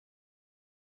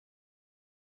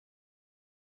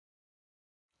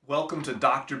Welcome to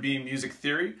Dr. B Music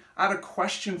Theory. I had a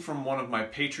question from one of my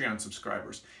Patreon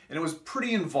subscribers, and it was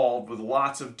pretty involved with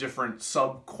lots of different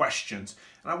sub-questions.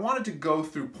 And I wanted to go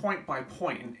through point by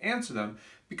point and answer them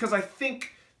because I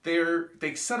think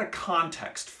they set a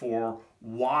context for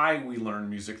why we learn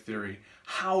music theory,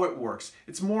 how it works.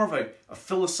 It's more of a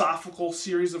philosophical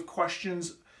series of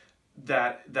questions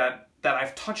that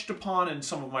I've touched upon in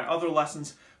some of my other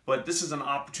lessons, but this is an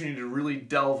opportunity to really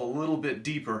delve a little bit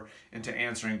deeper into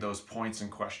answering those points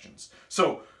and questions.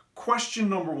 So, question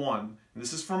number one, and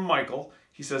this is from Michael.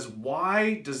 He says,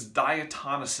 why does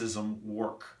diatonicism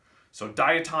work? So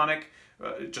diatonic,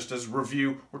 just as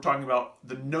review, we're talking about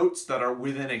the notes that are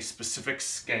within a specific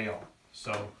scale.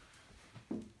 So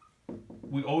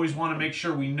we always want to make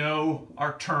sure we know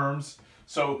our terms.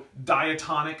 So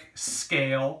diatonic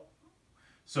scale.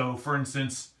 So for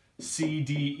instance, C,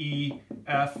 D, E,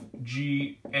 F,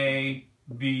 G, A,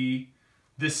 B.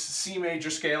 This C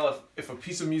major scale, if a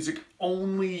piece of music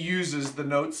only uses the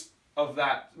notes of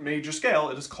that major scale,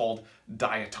 it is called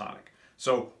diatonic.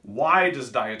 So why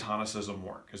does diatonicism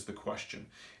work is the question.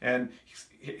 And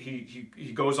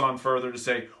he goes on further to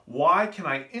say, why can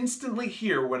I instantly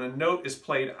hear when a note is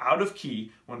played out of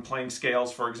key when playing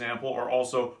scales, for example, or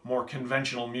also more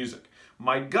conventional music?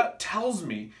 My gut tells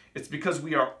me it's because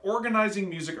we are organizing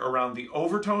music around the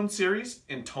overtone series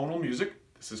in tonal music.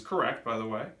 This is correct, by the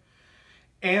way.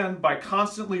 And by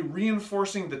constantly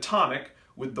reinforcing the tonic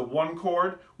with the one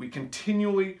chord, we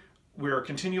are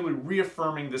continually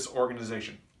reaffirming this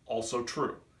organization. Also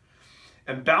true.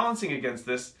 And balancing against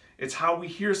this, it's how we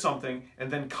hear something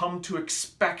and then come to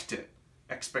expect it.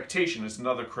 Expectation is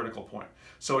another critical point.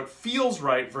 So it feels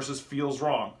right versus feels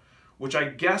wrong, which I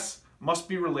guess must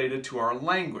be related to our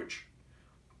language.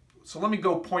 So let me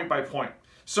go point by point.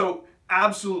 So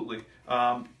absolutely,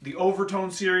 the overtone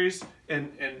series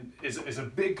is a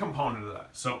big component of that.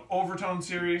 So overtone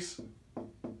series,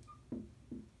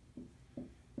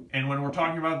 and when we're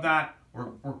talking about that,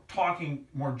 we're talking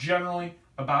more generally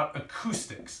about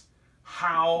acoustics,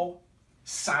 how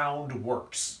sound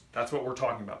works. That's what we're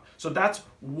talking about. So that's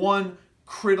one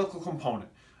critical component.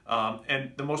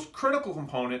 And the most critical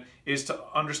component is to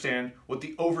understand what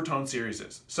the overtone series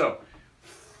is. So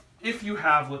if you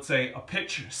have, let's say, a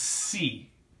pitch C,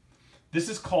 this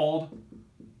is called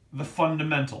the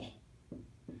fundamental.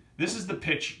 This is the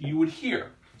pitch you would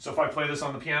hear. So if I play this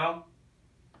on the piano,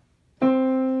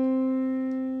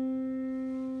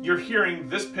 you're hearing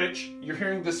this pitch, you're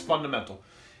hearing this fundamental.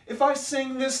 If I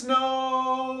sing this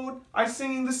note, I'm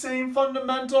singing the same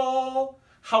fundamental.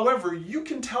 However, you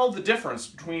can tell the difference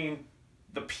between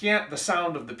the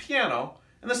sound of the piano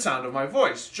and the sound of my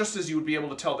voice, just as you would be able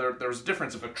to tell there's a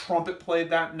difference if a trumpet played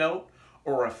that note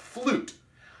or a flute.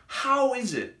 How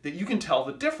is it that you can tell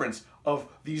the difference of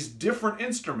these different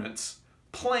instruments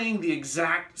playing the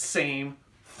exact same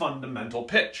fundamental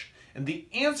pitch? And the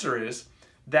answer is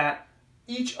that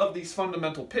each of these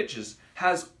fundamental pitches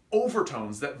has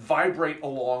overtones that vibrate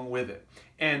along with it.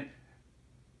 And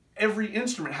every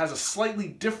instrument has a slightly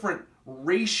different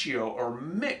ratio or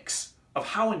mix of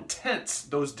how intense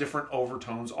those different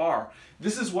overtones are.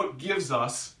 This is what gives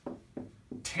us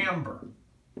timbre,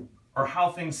 or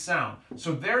how things sound.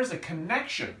 So there's a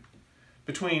connection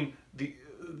between the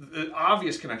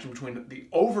obvious connection between the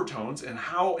overtones and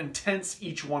how intense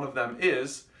each one of them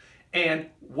is and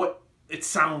what it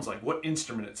sounds like, what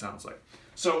instrument it sounds like.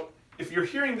 So if you're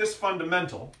hearing this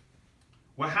fundamental,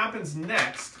 what happens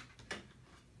next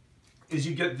is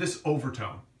you get this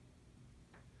overtone.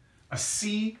 A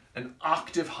C an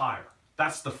octave higher.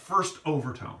 That's the first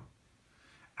overtone.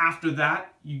 After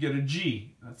that, you get a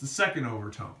G. That's the second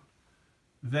overtone.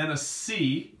 Then a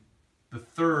C, the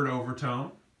third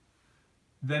overtone.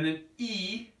 Then an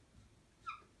E,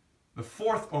 the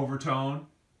fourth overtone.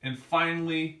 And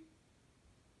finally,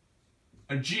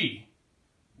 a G,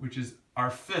 which is our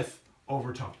fifth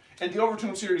overtone. And the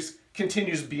overtone series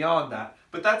continues beyond that,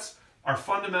 but that's our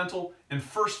fundamental and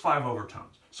first 5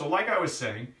 overtones. So like I was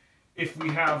saying, if we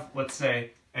have, let's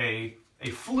say, a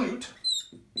flute,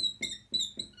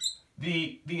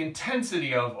 the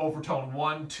intensity of overtone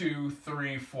 1, 2,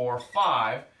 3, 4,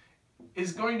 5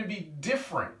 is going to be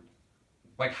different,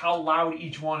 like how loud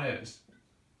each one is.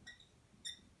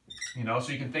 You know,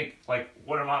 so you can think like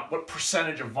what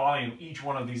percentage of volume each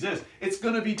one of these is. It's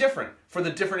going to be different for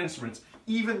the different instruments,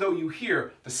 even though you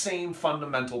hear the same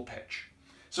fundamental pitch.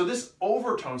 So this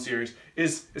overtone series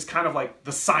is kind of like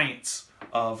the science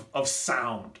of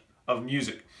sound, of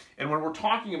music. And when we're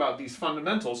talking about these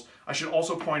fundamentals, I should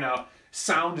also point out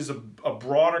sound is a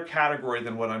broader category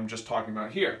than what I'm just talking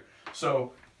about here.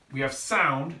 So we have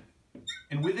sound,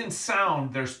 and within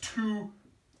sound there's two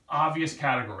obvious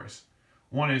categories.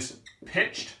 One is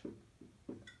pitched,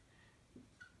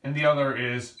 and the other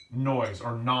is noise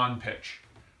or non-pitch,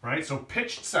 right? So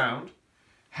pitched sound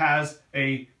has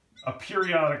a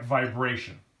periodic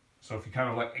vibration. So if you kind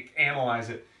of like analyze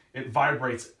it, it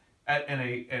vibrates at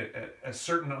a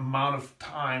certain amount of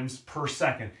times per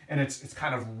second, and it's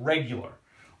kind of regular.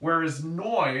 Whereas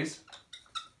noise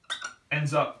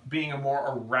ends up being a more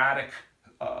erratic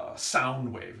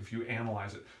sound wave if you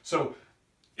analyze it. So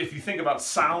if you think about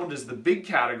sound as the big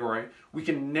category, we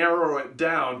can narrow it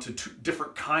down to two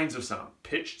different kinds of sound.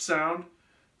 Pitched sound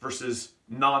versus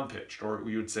non-pitched, or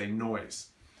we would say noise.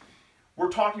 When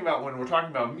we're talking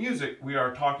about music, we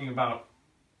are talking about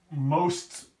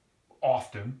most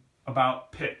often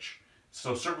about pitch.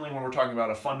 So certainly when we're talking about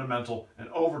a fundamental and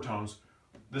overtones,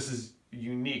 this is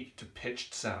unique to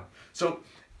pitched sound. So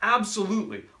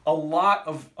absolutely, a lot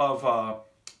of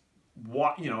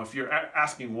what, you know, if you're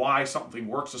asking why something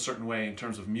works a certain way in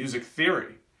terms of music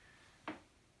theory,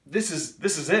 this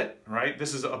is it, right?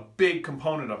 This is a big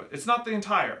component of it. It's not the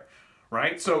entire,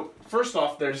 right? So first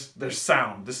off, there's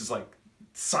sound. This is like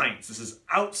science. This is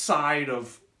outside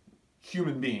of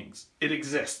human beings. It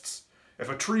exists. If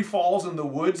a tree falls in the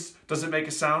woods, does it make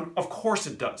a sound? Of course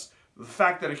it does. The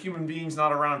fact that a human being's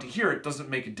not around to hear it doesn't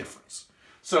make a difference.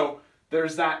 So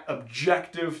there's that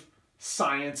objective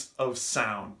science of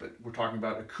sound, but we're talking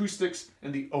about acoustics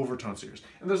and the overtone series.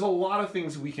 And there's a lot of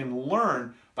things we can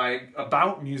learn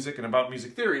about music and about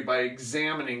music theory by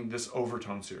examining this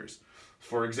overtone series.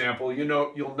 For example,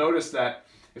 you'll notice that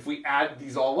if we add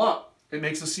these all up, it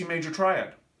makes a C major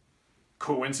triad.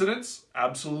 Coincidence?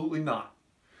 Absolutely not.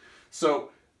 So,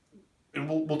 and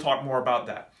we'll talk more about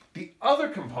that. The other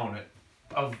component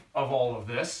of all of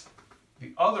this,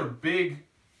 the other big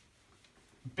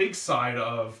side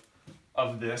of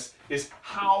this is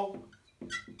how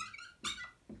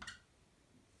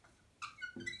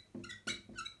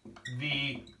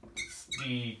the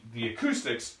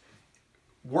acoustics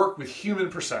work with human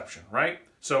perception, right?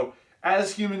 So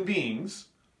as human beings,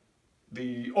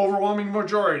 the overwhelming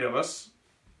majority of us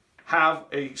have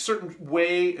a certain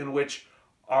way in which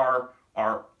our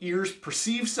ears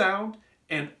perceive sound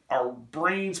and our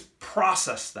brains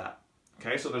process that.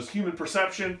 Okay, so there's human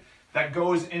perception that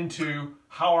goes into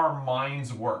how our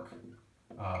minds work.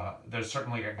 There's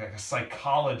certainly a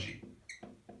psychology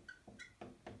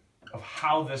of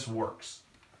how this works.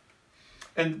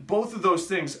 And both of those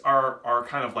things are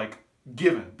kind of like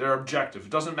given. They're objective.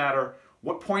 It doesn't matter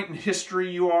what point in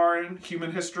history you are in,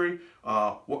 human history,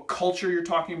 what culture you're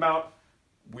talking about.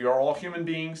 We are all human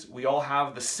beings. We all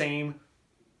have the same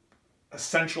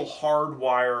essential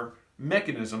hardwire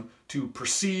mechanism to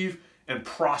perceive and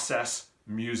process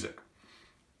music.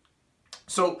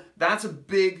 So that's a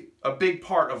big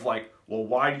part of like, well,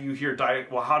 why do you hear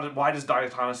why does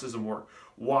diatonicism work?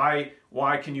 Why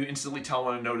can you instantly tell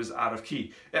when a note is out of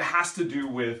key? It has to do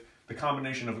with the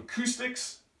combination of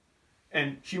acoustics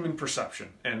and human perception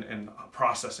and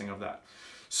processing of that.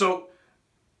 So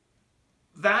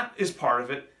that is part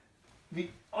of it. The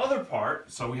other part,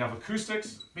 so we have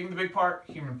acoustics being the big part,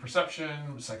 human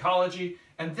perception, psychology,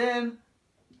 and then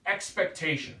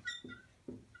expectation.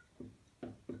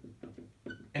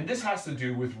 And this has to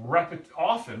do with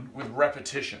often with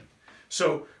repetition.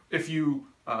 So if you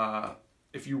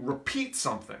repeat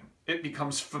something, it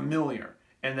becomes familiar,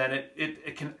 and then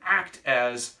it can act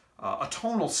as a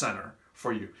tonal center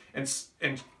for you.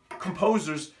 And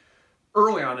composers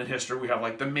early on in history, we have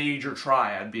like the major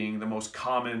triad being the most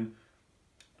common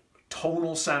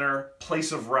tonal center,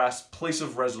 place of rest, place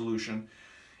of resolution.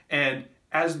 And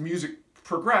as music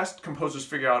progressed, composers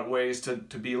figure out ways to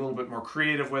be a little bit more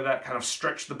creative with that, kind of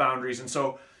stretch the boundaries. And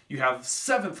so you have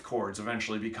seventh chords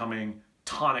eventually becoming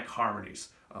tonic harmonies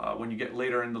when you get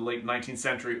later in the late 19th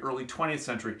century, early 20th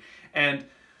century. And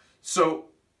so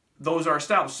those are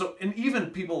established. So, and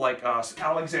even people like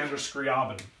Alexander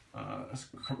Scriabin, a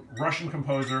Russian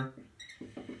composer,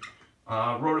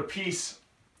 wrote a piece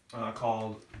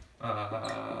called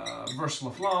Vers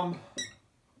la Flamme,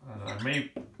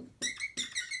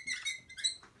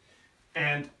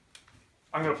 and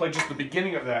I'm going to play just the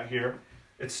beginning of that here.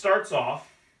 It starts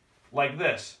off like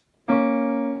this.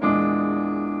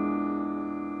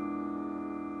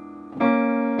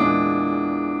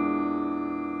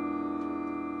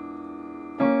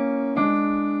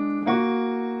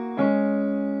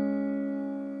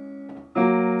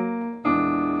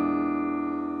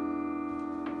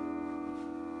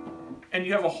 And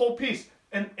you have a whole piece,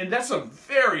 and that's a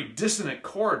very dissonant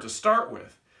chord to start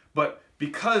with, but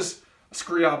because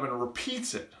Scriabin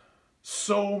repeats it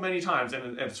so many times,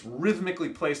 and it's rhythmically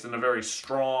placed in a very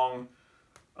strong,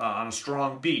 on a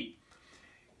strong beat,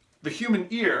 the human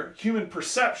ear, human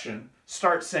perception,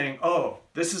 starts saying, oh,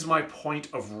 this is my point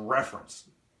of reference.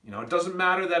 You know, it doesn't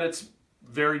matter that it's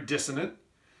very dissonant.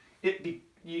 It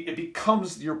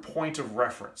becomes your point of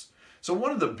reference. So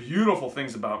one of the beautiful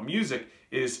things about music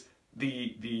is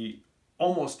the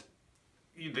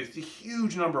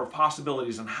huge number of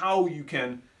possibilities and how you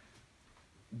can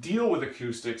deal with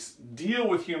acoustics, deal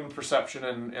with human perception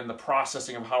and the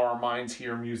processing of how our minds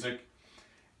hear music,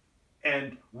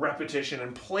 and repetition,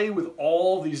 and play with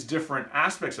all these different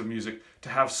aspects of music to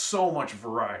have so much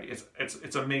variety.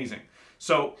 It's amazing.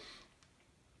 So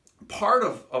part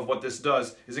of what this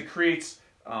does is it creates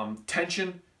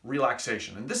tension,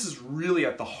 relaxation. And this is really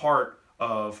at the heart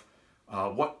of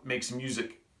what makes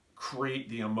music create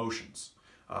the emotions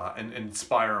and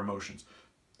inspire emotions.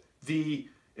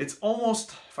 It's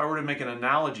almost, if I were to make an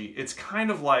analogy, it's kind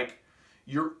of like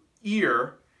your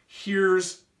ear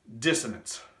hears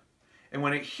dissonance. And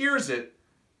when it hears it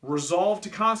resolved to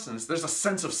consonance, there's a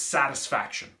sense of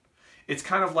satisfaction. It's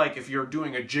kind of like if you're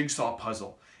doing a jigsaw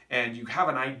puzzle and you have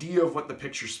an idea of what the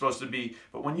picture's supposed to be,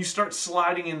 but when you start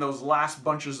sliding in those last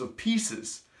bunches of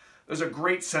pieces, there's a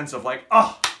great sense of like,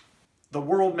 oh, the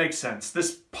world makes sense.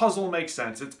 This puzzle makes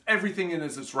sense. It's everything in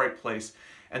its right place.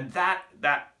 And that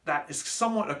is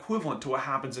somewhat equivalent to what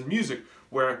happens in music,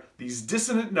 where these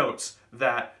dissonant notes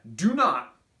that do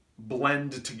not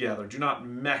blend together, do not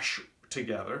mesh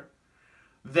together,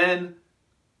 then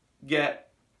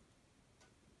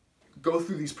go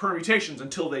through these permutations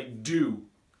until they do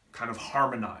kind of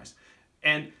harmonize.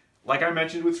 And like I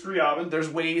mentioned with Scriabin, there's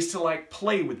ways to like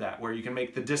play with that, where you can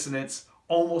make the dissonance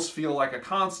almost feel like a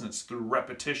consonance through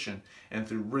repetition and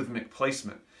through rhythmic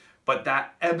placement. But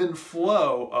that ebb and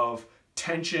flow of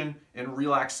tension and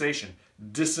relaxation,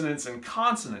 dissonance and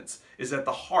consonance, is at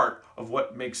the heart of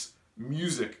what makes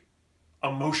music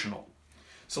emotional.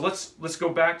 So let's go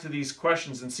back to these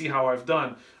questions and see how I've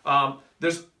done.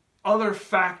 There's other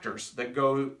factors that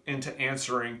go into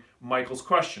answering Michael's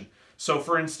question. So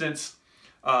for instance,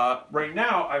 right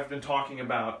now I've been talking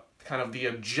about kind of the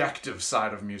objective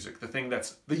side of music, the thing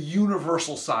that's the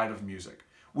universal side of music,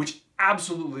 which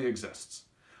absolutely exists.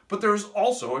 But there's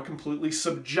also a completely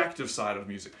subjective side of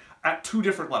music at two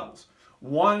different levels.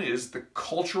 One is the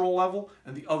cultural level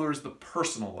and the other is the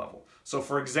personal level. So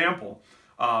for example,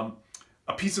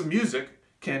 a piece of music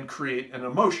can create an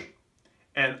emotion.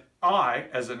 And I,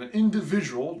 as an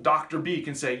individual, Dr. B,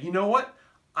 can say, you know what?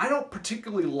 I don't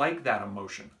particularly like that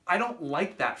emotion. I don't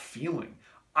like that feeling.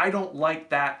 I don't like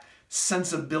that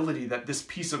sensibility that this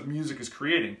piece of music is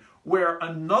creating. Where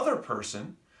another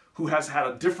person who has had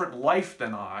a different life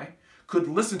than I could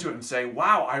listen to it and say,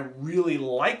 wow, I really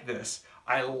like this.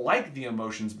 I like the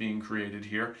emotions being created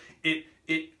here.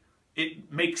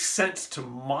 It makes sense to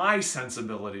my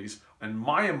sensibilities and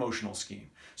my emotional scheme.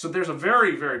 So there's a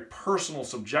very, very personal,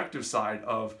 subjective side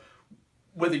of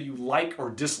whether you like or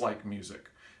dislike music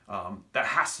that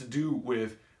has to do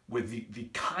with the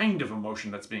kind of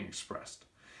emotion that's being expressed.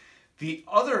 The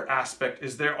other aspect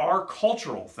is there are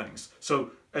cultural things.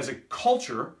 So as a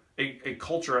culture, a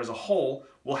culture as a whole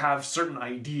will have certain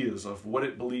ideas of what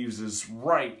it believes is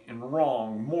right and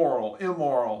wrong, moral,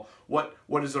 immoral,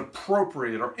 what is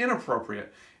appropriate or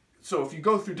inappropriate. So if you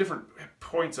go through different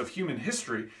points of human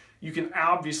history, you can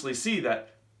obviously see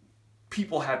that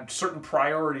people had certain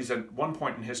priorities at one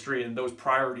point in history, and those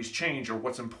priorities change, or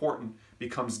what's important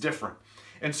becomes different.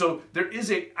 And so there is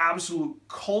an absolute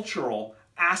cultural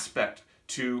aspect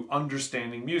to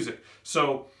understanding music.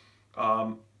 So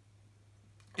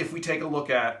if we take a look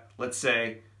at, let's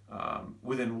say,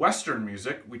 within Western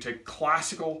music, we take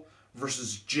classical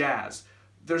versus jazz.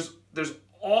 There's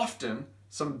often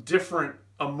some different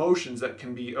emotions that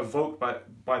can be evoked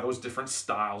by those different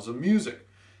styles of music,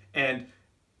 and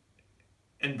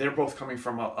they're both coming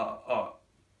from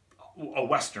a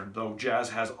Western, though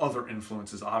jazz has other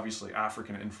influences, obviously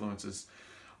African influences.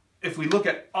 If we look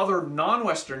at other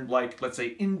non-Western, like let's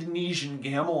say Indonesian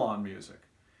gamelan music,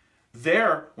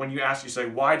 there, when you say,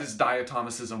 why does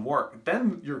diatonicism work?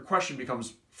 Then your question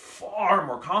becomes far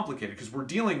more complicated, because we're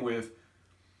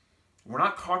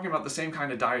not talking about the same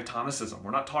kind of diatonicism.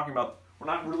 We're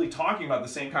not really talking about the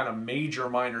same kind of major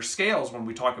minor scales when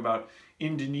we talk about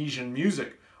Indonesian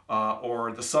music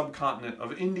or the subcontinent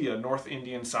of India, North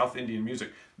Indian, South Indian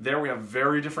music. There we have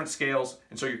very different scales.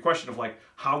 And so your question of like,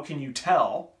 how can you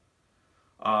tell?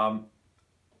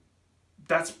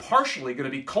 That's partially going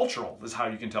to be cultural, is how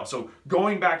you can tell. So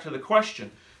going back to the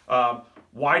question,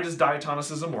 why does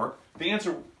diatonicism work? The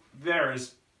answer there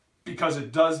is because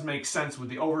it does make sense with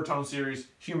the Overtone series,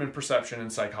 human perception,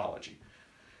 and psychology.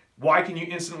 Why can you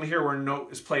instantly hear where a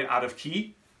note is played out of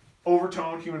key?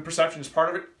 Overtone, human perception is part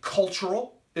of it.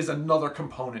 Cultural, is another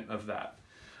component of that.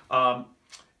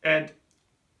 And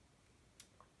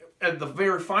the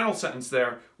very final sentence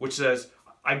there, which says,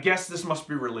 I guess this must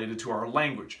be related to our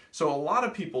language. So a lot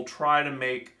of people try to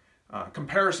make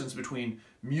comparisons between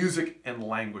music and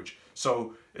language.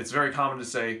 So it's very common to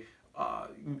say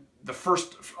a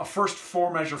first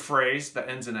 4-measure phrase that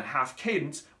ends in a half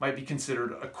cadence might be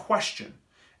considered a question.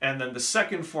 And then the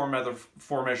second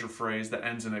 4-measure phrase that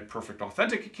ends in a perfect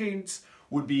authentic cadence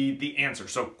would be the answer.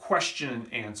 So question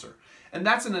and answer. And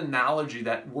that's an analogy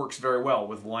that works very well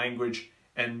with language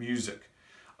and music.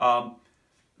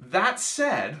 That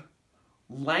said,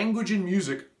 language and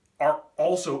music are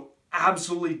also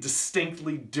absolutely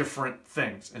distinctly different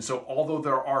things. And so although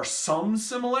there are some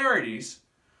similarities,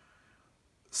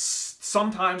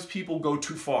 sometimes people go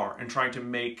too far in trying to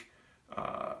make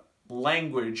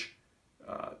language,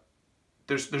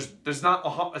 it's not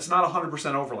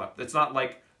 100% overlap. It's not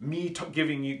like me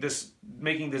giving you this,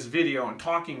 making this video and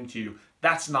talking to you.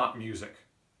 That's not music.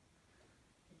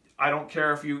 I don't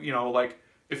care if you know, like,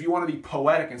 if you want to be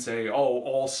poetic and say, oh,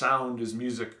 all sound is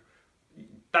music,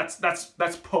 that's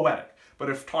poetic. But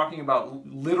if talking about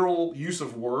literal use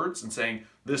of words and saying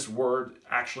this word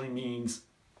actually means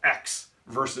X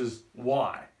versus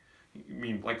Y, I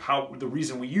mean, like, how the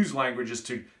reason we use language is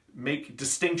to make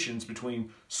distinctions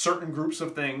between certain groups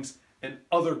of things and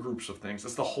other groups of things.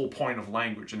 That's the whole point of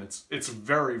language, and it's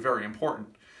very, very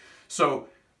important. So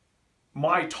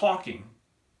my talking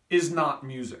is not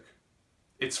music.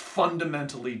 It's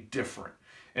fundamentally different.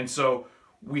 And so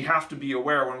we have to be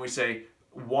aware when we say,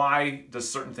 why does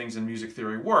certain things in music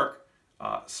theory work?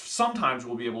 Sometimes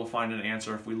we'll be able to find an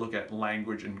answer if we look at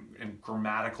language and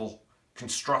grammatical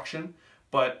construction,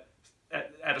 but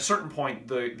at a certain point,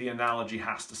 the analogy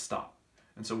has to stop.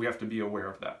 And so we have to be aware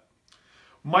of that.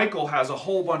 Michael has a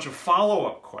whole bunch of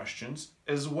follow-up questions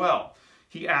as well.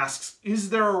 He asks, is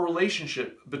there a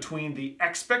relationship between the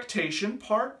expectation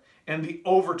part and the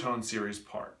overtone series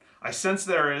part? I sense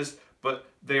there is, but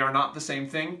they are not the same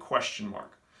thing, question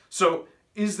mark. So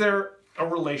is there a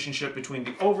relationship between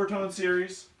the overtone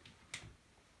series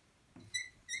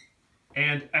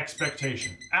and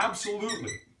expectation?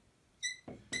 Absolutely.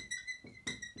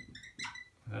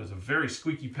 That is a very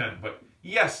squeaky pen, but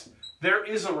yes, there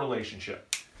is a relationship.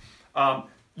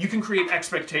 You can create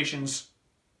expectations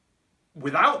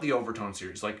without the overtone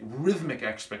series, like rhythmic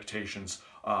expectations,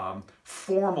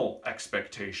 formal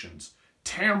expectations,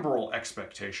 timbral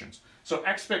expectations. So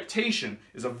expectation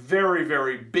is a very,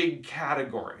 very big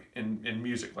category in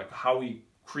music, like how we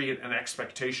create an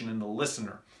expectation in the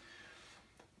listener.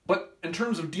 But in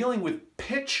terms of dealing with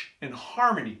pitch and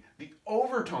harmony, the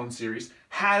overtone series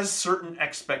has certain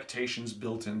expectations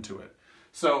built into it.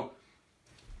 So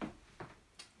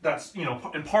that's, you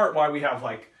know, in part why we have,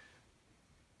 like,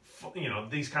 you know,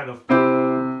 these kind of...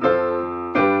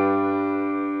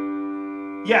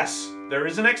 Yes, there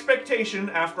is an expectation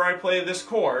after I play this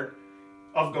chord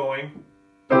of going...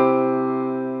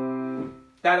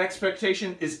 That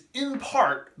expectation is in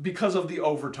part because of the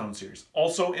overtone series.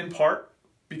 Also in part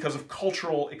because of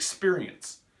cultural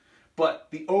experience. But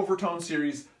the overtone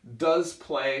series does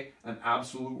play an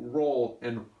absolute role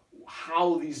in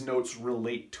how these notes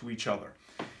relate to each other.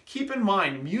 Keep in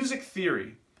mind, music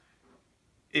theory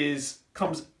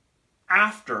comes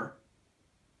after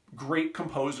great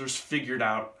composers figured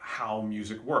out how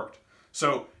music worked.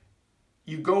 So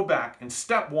you go back, and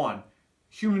step one,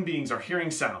 human beings are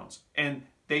hearing sounds, and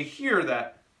they hear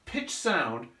that pitch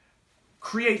sound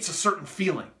creates a certain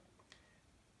feeling.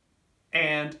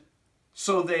 And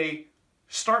so they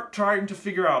start trying to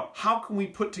figure out, how can we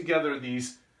put together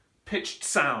these pitched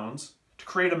sounds to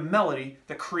create a melody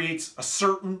that creates a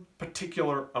certain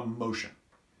particular emotion.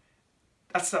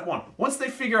 That's step one. Once they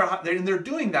figure out how, and they're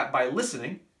doing that by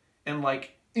listening and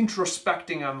like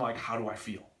introspecting on, like, how do I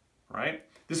feel, right?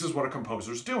 This is what a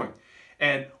composer's doing.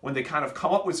 And when they kind of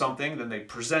come up with something, then they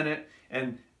present it,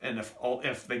 and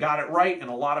if they got it right, and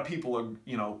a lot of people are,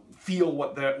 you know,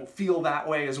 feel that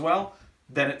way as well,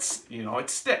 then it's, you know, it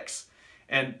sticks.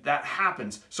 And that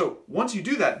happens. So once you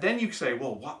do that, then you say,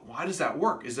 well, why does that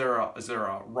work? Is there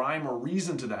a rhyme or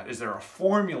reason to that? Is there a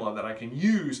formula that I can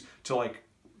use to, like,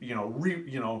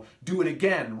 do it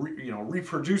again,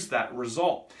 reproduce that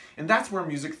result? And that's where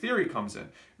music theory comes in.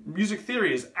 Music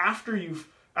theory is after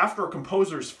a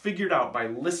composer's figured out by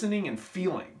listening and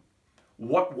feeling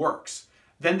what works,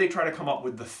 then they try to come up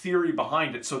with the theory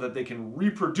behind it so that they can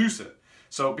reproduce it.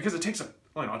 So because it takes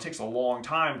a long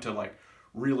time to, like,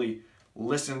 really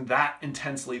listen that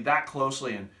intensely, that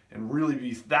closely, and really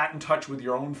be that in touch with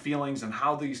your own feelings and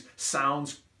how these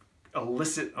sounds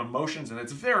elicit emotions, and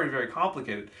it's very, very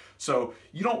complicated. So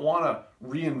you don't want to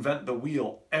reinvent the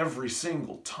wheel every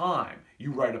single time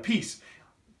you write a piece.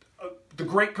 The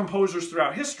great composers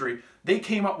throughout history, they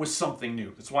came up with something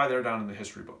new. That's why they're down in the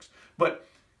history books. But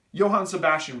Johann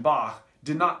Sebastian Bach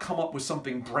did not come up with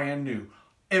something brand new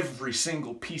every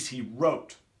single piece he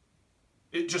wrote.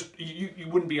 It just, you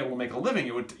wouldn't be able to make a living.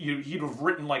 He'd have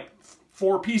written like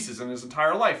 4 pieces in his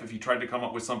entire life if he tried to come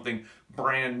up with something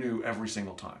brand new every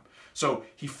single time. So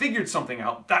he figured something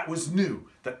out that was new,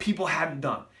 that people hadn't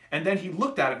done. And then he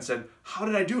looked at it and said, how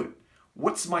did I do it?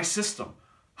 What's my system?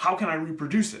 How can I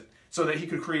reproduce it? So that he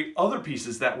could create other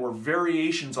pieces that were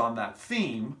variations on that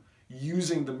theme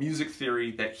using the music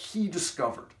theory that he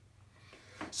discovered.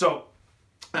 So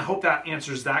I hope that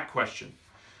answers that question.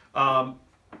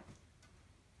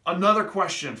 Another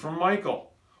question from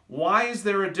Michael. Why is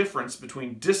there a difference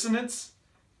between dissonance,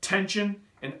 tension,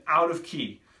 and out of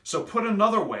key? So put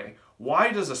another way,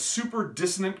 why does a super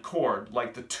dissonant chord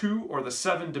like the 2 or the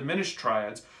 7 diminished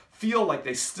triads feel like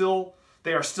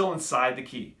they are still inside the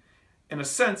key? In a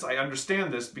sense, I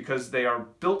understand this because they are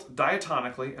built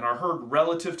diatonically and are heard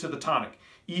relative to the tonic,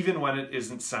 even when it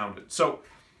isn't sounded. So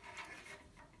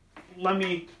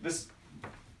this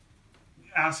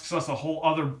asks us a whole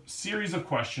other series of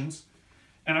questions,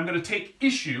 and I'm going to take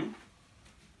issue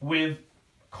with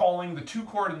calling the 2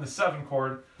 chord and the 7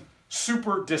 chord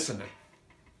super dissonant.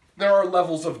 There are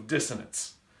levels of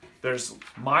dissonance. There's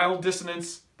mild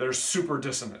dissonance, there's super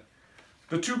dissonant.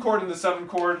 The 2 chord and the 7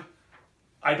 chord,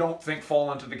 I don't think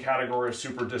fall into the category of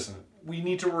super dissonant. We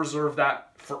need to reserve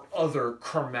that for other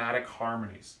chromatic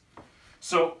harmonies.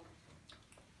 So,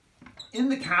 in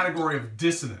the category of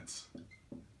dissonance,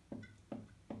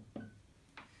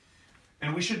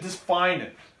 and we should define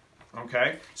it,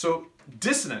 okay? So,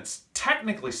 dissonance,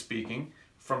 technically speaking,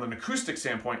 from an acoustic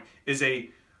standpoint, is a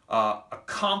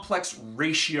complex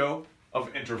ratio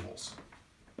of intervals.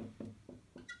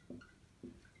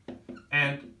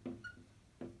 And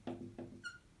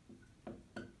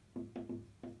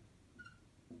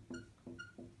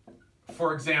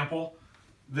for example,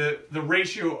 the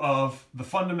ratio of the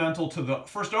fundamental to the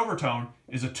first overtone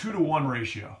is a 2-to-1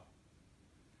 ratio.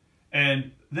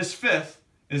 And this fifth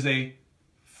is a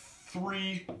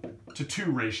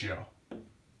 3-to-2 ratio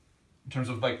in terms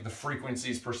of like the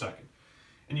frequencies per second.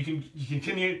 And you can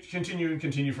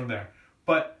continue from there.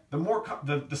 But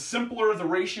the simpler the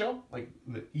ratio, like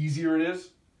the easier it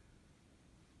is,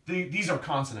 these are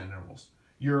consonant intervals.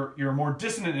 Your more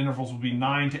dissonant intervals will be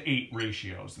 9-to-8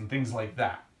 ratios and things like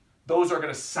that. Those are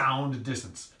going to sound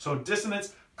dissonance. So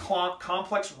dissonance,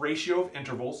 complex ratio of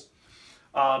intervals.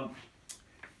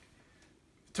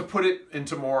 To put it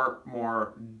into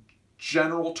more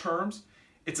general terms,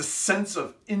 it's a sense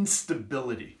of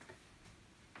instability.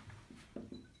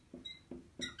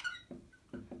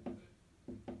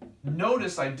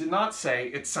 Notice I did not say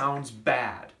it sounds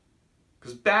bad,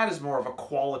 because bad is more of a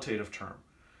qualitative term.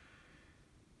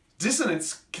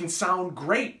 Dissonance can sound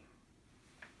great.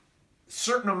 A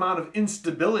certain amount of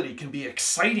instability can be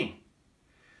exciting.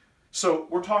 So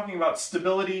we're talking about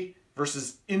stability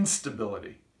versus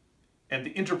instability and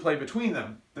the interplay between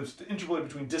them, the interplay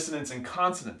between dissonance and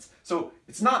consonance. So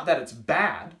it's not that it's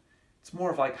bad, it's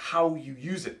more of like how you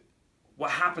use it.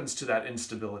 What happens to that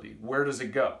instability? Where does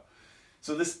it go?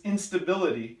 So this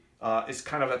instability is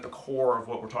kind of at the core of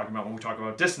what we're talking about when we talk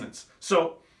about dissonance.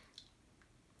 So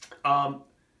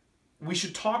we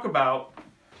should talk about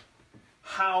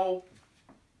how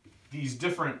these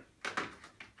different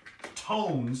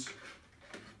tones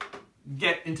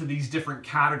get into these different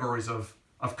categories of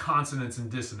consonance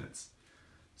and dissonance.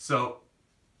 So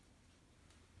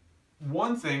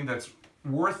one thing that's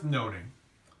worth noting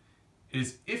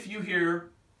is if you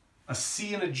hear a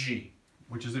C and a G,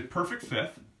 which is a perfect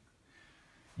fifth,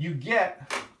 you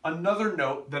get another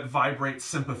note that vibrates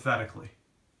sympathetically.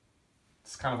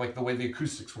 It's kind of like the way the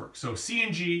acoustics work. So C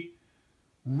and G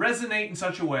resonate in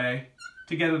such a way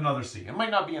to get another C. It might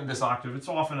not be in this octave, it's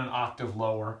often an octave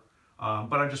lower,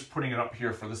 but I'm just putting it up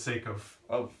here for the sake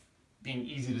of being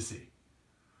easy to see.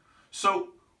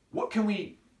 So what can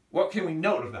we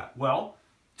note of that? Well,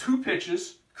 2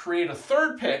 pitches create a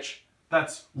third pitch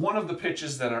that's one of the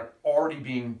pitches that are already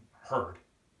being heard.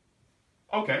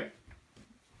 Okay,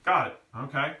 got it,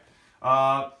 okay.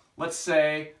 Let's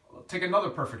say, take another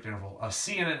perfect interval, a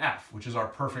C and an F, which is our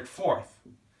perfect fourth.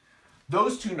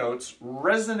 Those 2 notes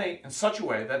resonate in such a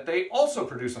way that they also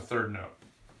produce a third note.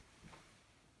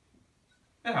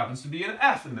 It happens to be an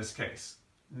F in this case.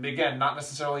 Again, not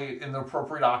necessarily in the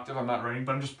appropriate octave, I'm not writing,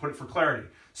 but I'm just put it for clarity.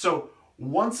 So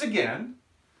once again,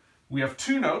 we have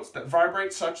 2 notes that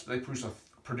vibrate such that they produce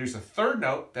produce a third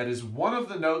note that is one of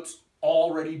the notes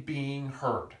already being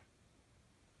heard.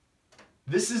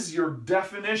 This is your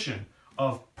definition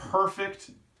of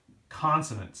perfect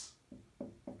consonance.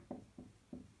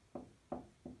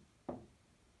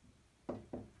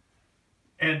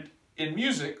 And in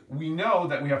music, we know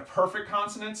that we have perfect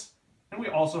consonants and we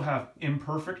also have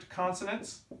imperfect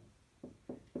consonants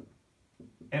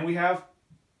and we have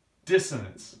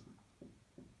dissonance.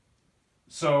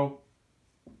 So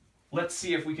let's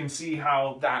see if we can see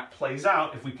how that plays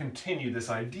out if we continue this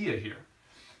idea here.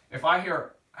 If I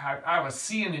have a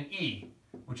C and an E,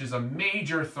 which is a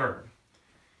major third.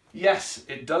 Yes,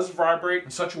 it does vibrate in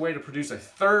such a way to produce a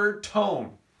third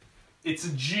tone. It's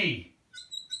a G.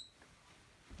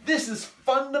 This is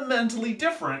fundamentally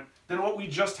different than what we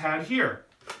just had here.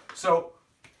 So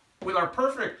with our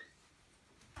perfect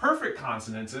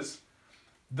consonances,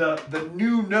 the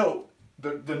new note,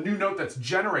 the new note that's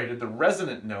generated, the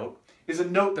resonant note, is a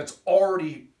note that's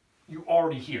you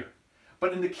already hear.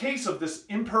 But in the case of this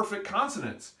imperfect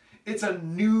consonance, it's a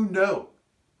new note,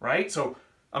 right? So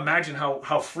imagine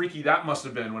how freaky that must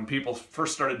have been when people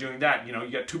first started doing that. You know,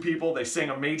 you get two people, they sing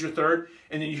a major third,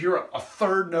 and then you hear a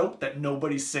third note that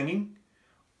nobody's singing.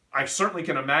 I certainly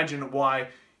can imagine why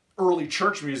early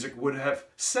church music would have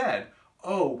said,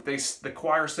 oh, the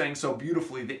choir sang so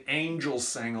beautifully, the angels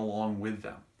sang along with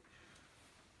them.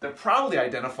 They're probably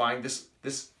identifying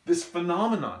this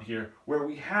phenomenon here where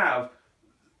we have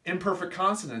imperfect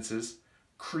consonances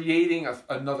creating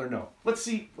another note. Let's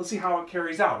see how it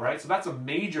carries out, right? So that's a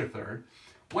major third.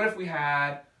 What if we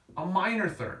had a minor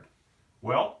third?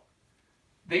 Well,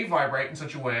 they vibrate in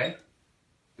such a way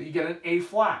that you get an A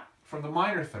flat from the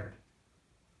minor third,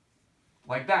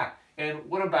 like that. And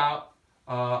what about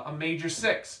a major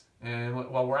six? And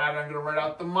while we're at it, I'm going to write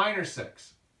out the minor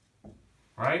six,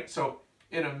 right? So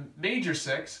in a major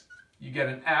six, you get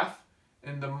an F.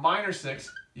 In the minor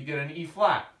six, you get an E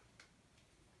flat.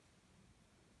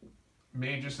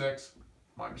 Major six,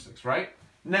 minor six, right?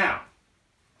 Now,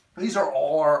 these are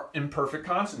all our imperfect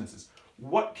consonances.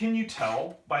 What can you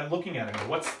tell by looking at it?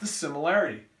 What's the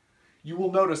similarity? You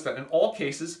will notice that in all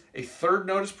cases, a third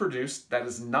note is produced that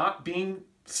is not being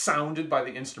sounded by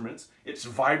the instruments. It's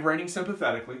vibrating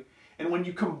sympathetically. And when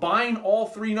you combine all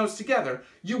three notes together,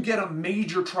 you get a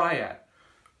major triad.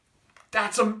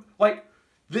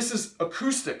 This is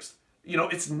acoustics. You know,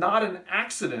 it's not an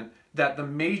accident that the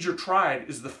major triad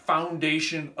is the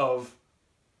foundation of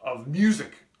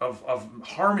music, of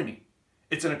harmony.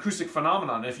 It's an acoustic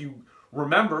phenomenon. If you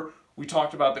remember, we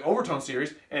talked about the Overtone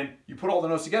series, and you put all the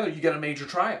notes together, you get a major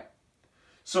triad.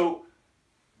 So,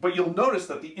 but you'll notice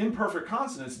that the imperfect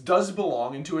consonance does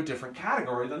belong into a different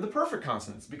category than the perfect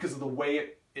consonance because of the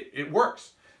way it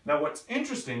works. Now, what's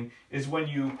interesting is when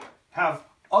you have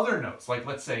other notes, like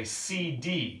let's say C,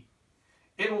 D,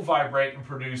 it will vibrate and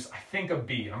produce, I think, a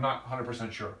B. I'm not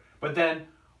 100% sure. But then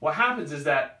what happens is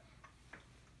that,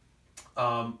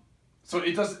 so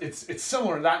it's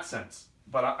similar in that sense.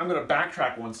 But I'm going to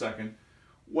backtrack one second.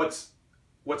 What's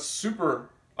super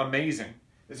amazing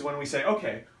is when we say,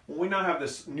 okay, well, we now have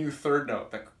this new third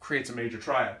note that creates a major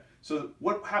triad. So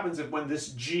what happens when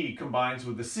this G combines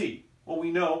with the C? Well, we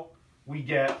know we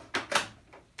get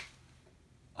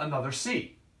another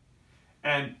C.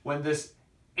 And when this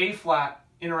A flat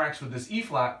interacts with this E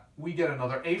flat, we get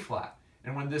another A flat.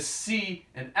 And when this C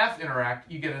and F interact,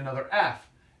 you get another F.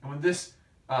 And when this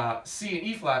C and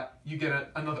E flat, you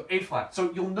get another A flat.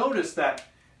 So you'll notice that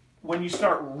when you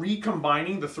start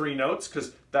recombining the three notes,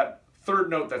 because that third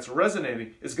note that's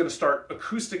resonating is going to start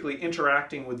acoustically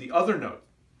interacting with the other note,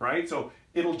 right? So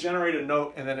it'll generate a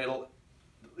note and then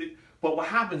but what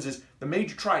happens is the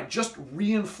major triad just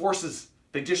reinforces,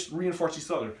 they just reinforce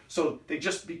each other. So they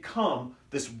just become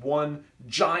this one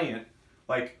giant,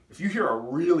 like if you hear a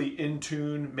really in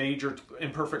tune major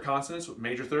imperfect consonance with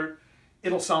major third,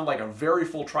 it'll sound like a very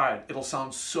full triad. It'll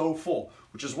sound so full,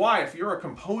 which is why if you're a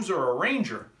composer or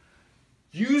arranger,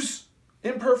 use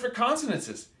imperfect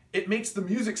consonances. It makes the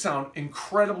music sound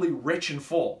incredibly rich and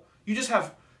full. You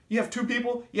have two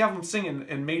people, you have them singing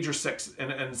in major six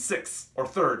and sixths or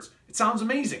thirds. It sounds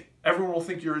amazing. Everyone will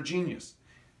think you're a genius.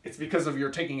 It's because of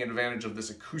you're taking advantage of this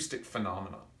acoustic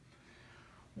phenomenon.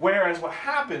 Whereas what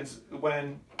happens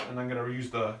when, and I'm going to use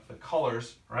the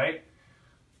colors, right?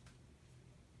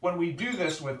 When we do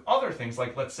this with other things,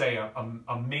 like let's say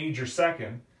a major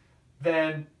second,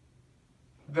 then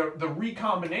the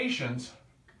recombinations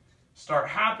start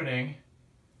happening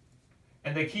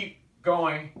and they keep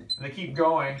going and they keep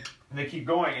going and they keep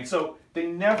going. And so they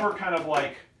never kind of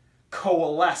like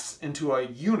coalesce into a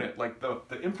unit, like the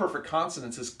imperfect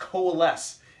consonances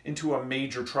coalesce into a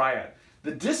major triad.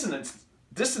 The dissonance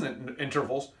dissonant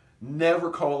intervals never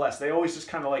coalesce. They always just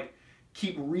kind of like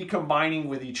keep recombining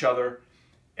with each other,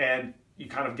 and you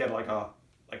kind of get like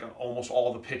almost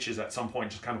all the pitches at some point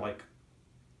just kind of like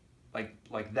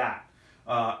that.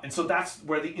 And so that's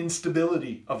where the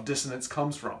instability of dissonance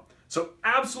comes from. So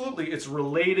absolutely, it's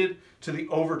related to the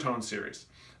overtone series.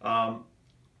 But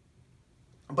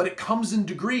it comes in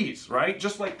degrees, right?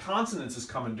 Just like consonances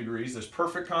come in degrees. There's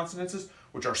perfect consonances,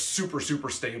 which are super, super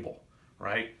stable,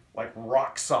 right? Like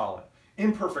rock solid.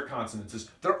 Imperfect consonances,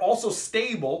 they're also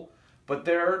stable, but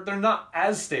they're not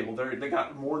as stable. They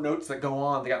got more notes that go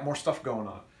on. They got more stuff going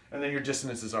on. And then your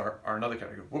dissonances are another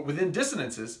category. Within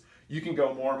dissonances, you can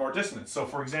go more and more dissonance. So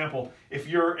for example, if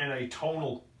you're in a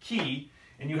tonal key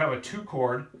and you have a 2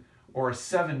 chord or a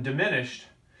 7 diminished,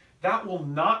 that will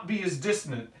not be as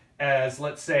dissonant as,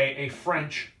 let's say, a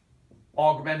French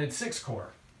augmented 6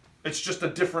 chord. It's just a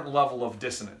different level of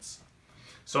dissonance.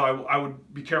 So I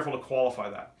would be careful to qualify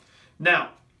that.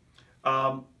 Now,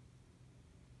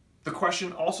 the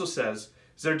question also says,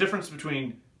 is there a difference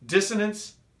between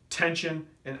dissonance, tension,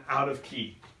 and out of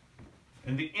key?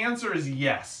 And the answer is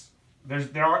yes. There's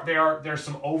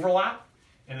some overlap,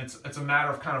 and it's a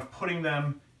matter of kind of putting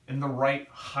them in the right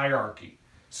hierarchy.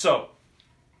 So,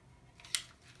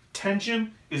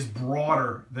 tension is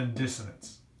broader than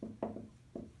dissonance.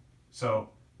 So,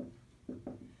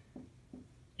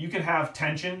 you can have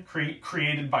tension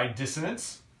created by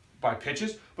dissonance, by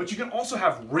pitches, but you can also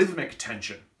have rhythmic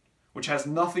tension, which has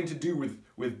nothing to do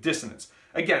with dissonance.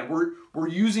 Again, we're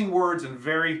using words in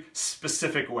very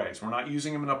specific ways. We're not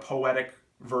using them in a poetic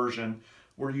version.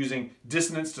 We're using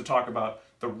dissonance to talk about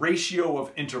the ratio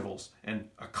of intervals, and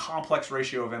a complex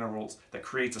ratio of intervals that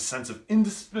creates a sense of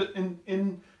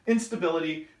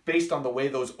instability based on the way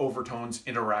those overtones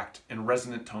interact and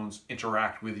resonant tones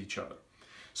interact with each other.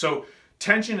 So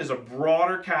tension is a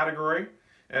broader category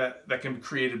that can be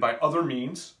created by other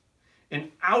means.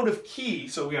 And out of key,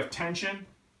 so we have tension,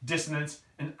 dissonance,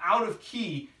 and out of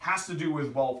key has to do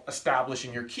with, well,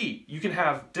 establishing your key. You can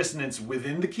have dissonance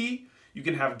within the key. You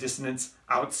can have dissonance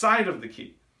outside of the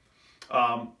key.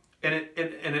 And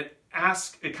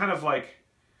it kind of like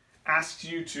asks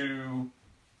you to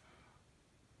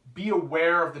be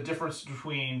aware of the difference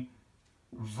between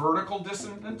vertical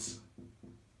dissonance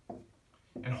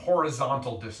and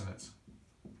horizontal dissonance.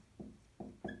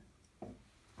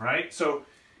 Right? So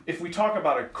if we talk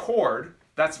about a chord,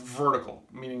 that's vertical,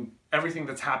 meaning everything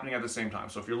that's happening at the same time.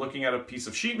 So if you're looking at a piece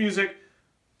of sheet music,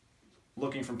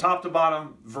 looking from top to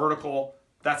bottom, vertical,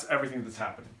 that's everything that's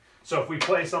happening. So if we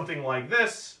play something like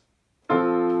this,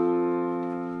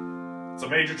 it's a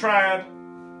major triad,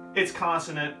 it's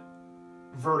consonant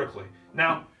vertically.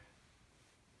 Now,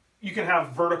 you can have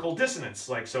vertical dissonance,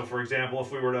 like, so for example,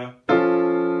 if we were to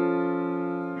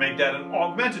make that an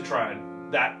augmented triad,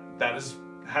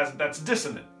 that's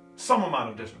dissonant, some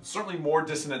amount of dissonance, certainly more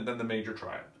dissonant than the major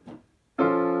triad.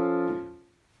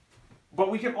 But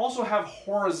we can also have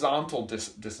horizontal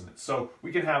dissonance. So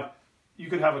you could have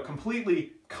a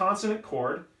completely consonant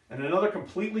chord and another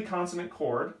completely consonant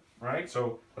chord, right?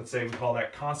 So let's say we call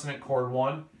that consonant chord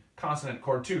 1, consonant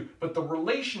chord 2. But the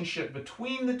relationship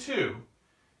between the two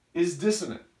is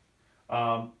dissonant.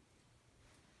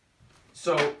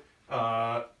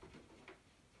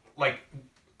 Like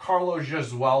Carlo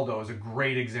Gesualdo is a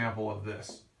great example of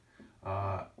this.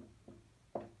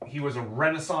 He was a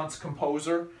Renaissance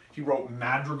composer. He wrote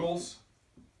madrigals.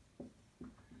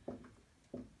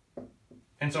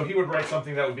 And so he would write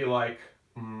something that would be like,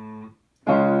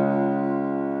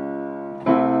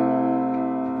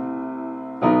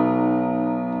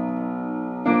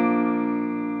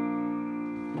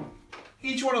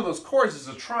 each one of those chords is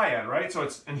a triad, right? So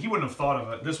and he wouldn't have thought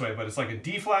of it this way, but it's like a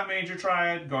D flat major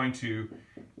triad going to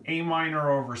A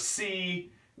minor over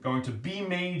C, going to B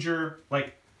major,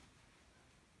 like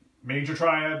major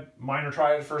triad, minor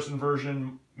triad, first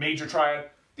inversion, major triad.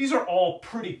 These are all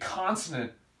pretty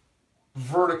consonant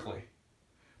vertically.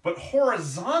 But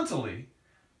horizontally,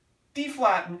 D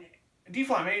flat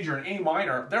major and A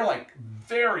minor, they're like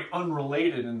very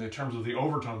unrelated in the terms of the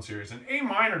overtone series. And A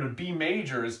minor to B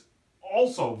major is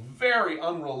also very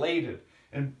unrelated.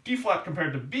 And D flat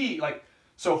compared to B, like,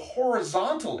 so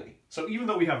horizontally, so even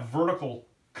though we have vertical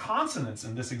consonants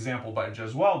in this example by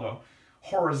Gesualdo,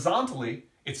 horizontally,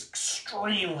 it's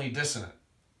extremely dissonant.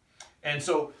 And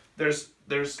so there's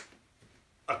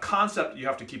a concept you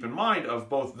have to keep in mind of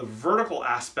both the vertical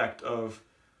aspect of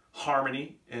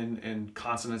harmony and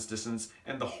consonance dissonance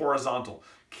and the horizontal.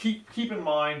 Keep in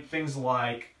mind things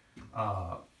like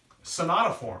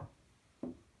sonata form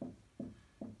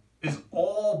is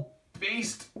all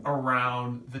based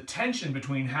around the tension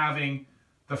between having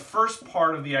the first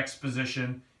part of the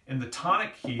exposition in the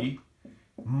tonic key,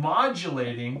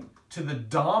 modulating to the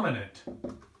dominant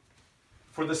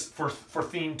for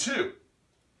theme 2.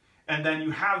 And then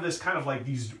you have this kind of like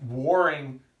these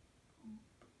warring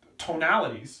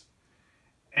tonalities,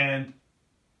 and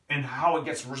how it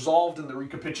gets resolved in the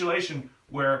recapitulation,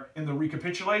 where in the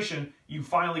recapitulation you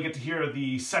finally get to hear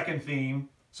the second theme.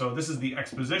 So this is the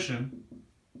exposition,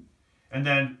 and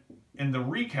then in the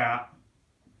recap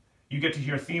you get to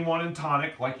hear theme 1 in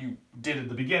tonic like you did at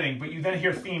the beginning, but you then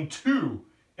hear theme 2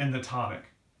 in the tonic.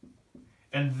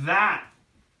 And that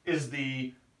is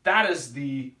the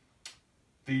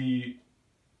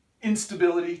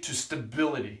instability to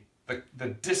stability, the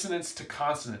dissonance to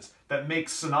consonance that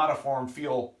makes sonata form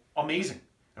feel amazing,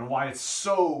 and why it's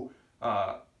so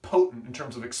potent in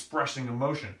terms of expressing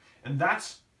emotion. And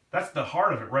that's the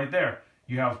heart of it right there.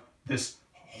 You have this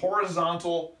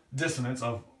horizontal dissonance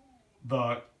of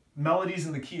the melodies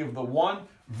in the key of the 1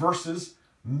 versus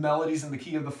melodies in the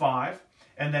key of the 5.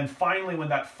 And then finally, when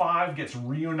that 5 gets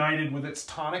reunited with its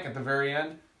tonic at the very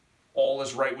end, all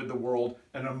is right with the world.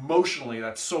 And emotionally,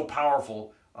 that's so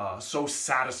powerful, so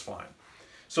satisfying.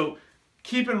 So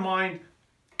keep in mind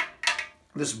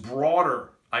this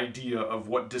broader idea of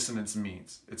what dissonance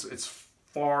means. It's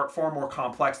far more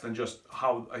complex than just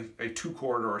how a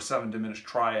 2-chord or a 7 diminished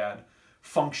triad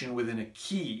function within a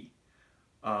key,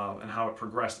 and how it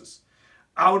progresses.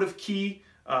 Out of key,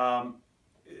 kind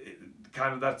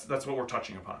of that's what we're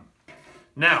touching upon.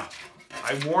 Now,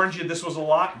 I warned you this was a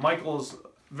lot. Michael is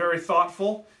very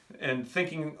thoughtful and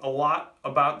thinking a lot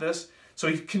about this. So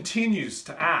he continues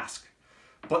to ask,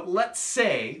 but let's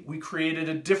say we created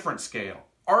a different scale,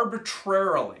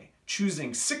 arbitrarily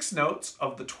choosing 6 notes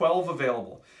of the 12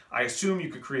 available. I assume you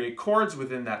could create chords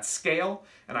within that scale,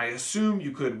 and I assume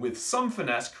you could, with some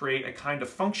finesse, create a kind of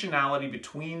functionality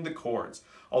between the chords,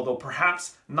 although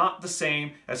perhaps not the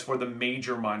same as for the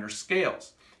major minor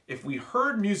scales. If we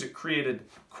heard music created,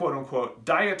 quote-unquote,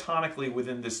 diatonically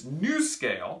within this new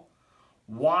scale,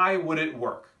 why would it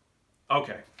work?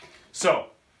 Okay, so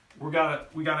we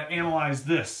gotta analyze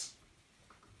this.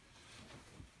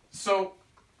 So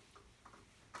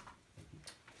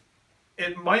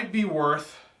it might be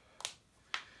worth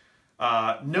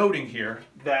noting here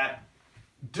that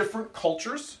different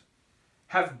cultures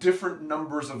have different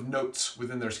numbers of notes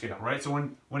within their scale, right? So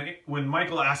when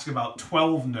Michael asks about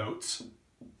 12 notes,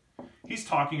 he's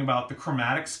talking about the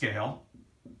chromatic scale,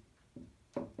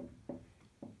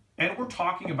 and we're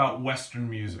talking about Western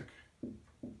music.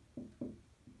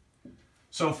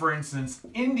 So for instance,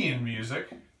 Indian music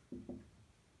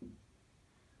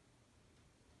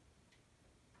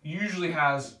usually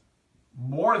has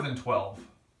more than 12,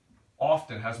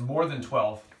 often has more than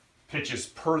 12 pitches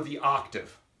per the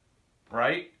octave,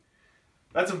 right?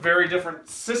 That's a very different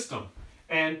system.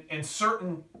 And in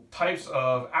certain types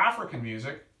of African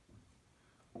music,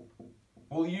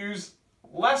 we'll use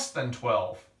less than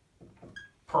 12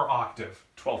 per octave,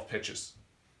 12 pitches.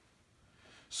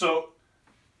 So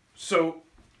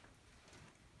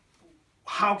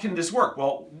how can this work?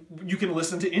 Well, you can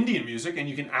listen to Indian music and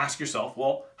you can ask yourself,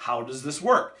 well, how does this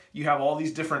work? You have all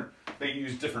these different, they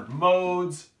use different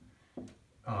modes,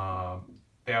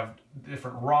 they have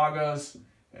different ragas,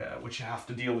 which have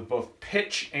to deal with both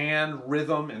pitch and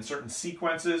rhythm in certain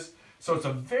sequences. So it's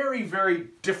a very, very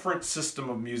different system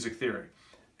of music theory.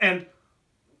 And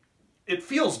it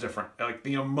feels different. Like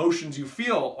the emotions you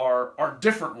feel are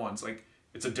different ones. Like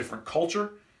it's a different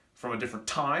culture from a different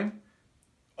time.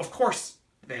 Of course,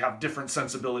 they have different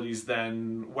sensibilities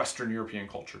than Western European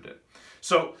culture did.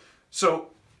 So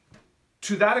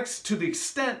to the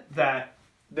extent that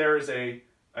there is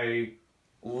a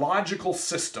logical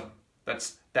system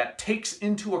that takes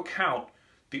into account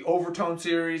the Overtone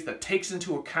series, that takes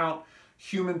into account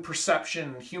human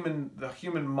perception, the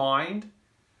human mind,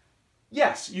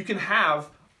 yes, you can have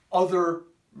other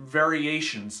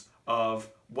variations of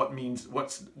what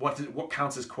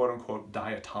counts as quote unquote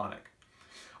diatonic.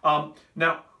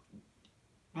 Now,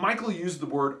 Michael used the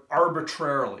word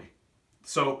arbitrarily.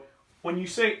 So when you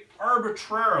say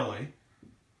arbitrarily,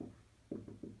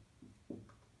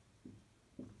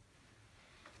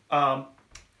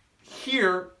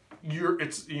 here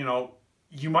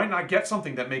you might not get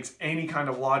something that makes any kind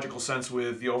of logical sense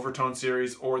with the Overtone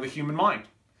series or the human mind.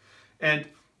 And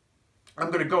I'm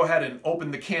going to go ahead and open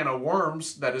the can of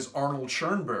worms that is Arnold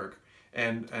Schoenberg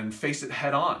and face it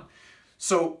head on.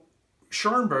 So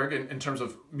Schoenberg, in terms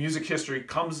of music history,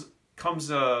 becomes kind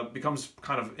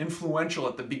of influential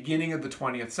at the beginning of the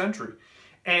 20th century.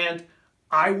 And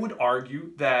I would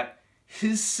argue that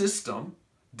his system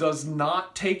does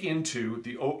not take into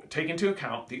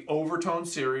account the Overtone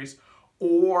series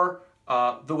or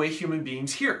the way human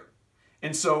beings hear.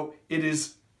 And so it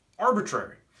is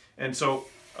arbitrary. And so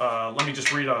let me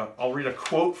just I'll read a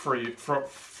quote for you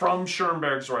from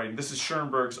Schoenberg's writing. This is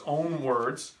Schoenberg's own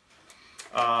words,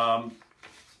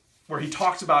 where he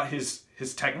talks about his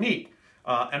technique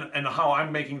and how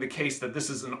I'm making the case that this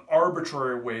is an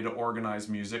arbitrary way to organize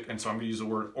music. And so I'm going to use the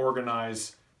word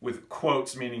organize with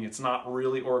quotes, meaning it's not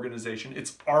really organization,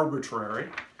 it's arbitrary.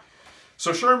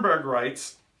 So Schoenberg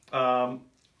writes, he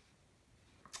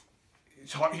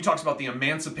talks about the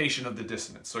emancipation of the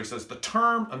dissonance. So he says, the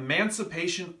term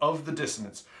emancipation of the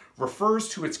dissonance refers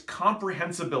to its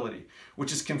comprehensibility,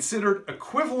 which is considered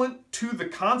equivalent to the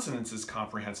consonance's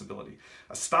comprehensibility.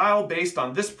 A style based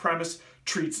on this premise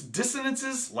treats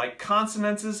dissonances like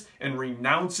consonances and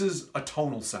renounces a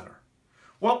tonal center.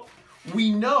 Well,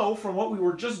 we know from what we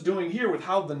were just doing here with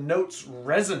how the notes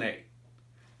resonate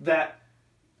that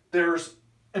there's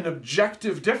an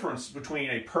objective difference between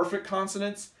a perfect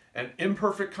consonance, an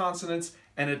imperfect consonance,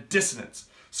 and a dissonance.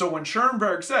 So when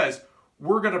Schoenberg says,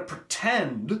 we're going to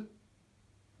pretend,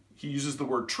 he uses the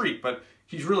word treat, but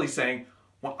he's really saying,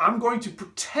 well, I'm going to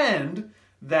pretend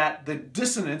that the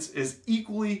dissonance is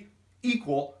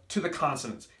equal to the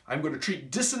consonants. I'm going to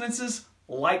treat dissonances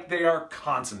like they are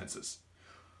consonances.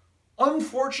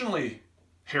 Unfortunately,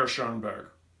 Herr Schoenberg,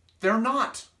 they're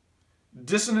not.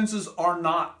 Dissonances are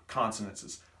not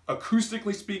consonances.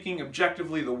 Acoustically speaking,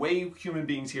 objectively, the way human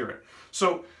beings hear it.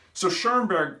 So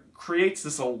Schoenberg creates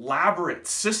this elaborate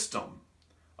system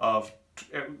of,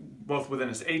 both within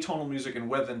his atonal music and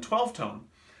within 12-tone,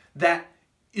 that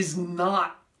is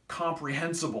not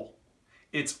comprehensible.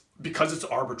 It's because it's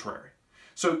arbitrary.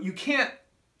 So you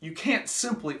can't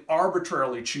simply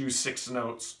arbitrarily choose 6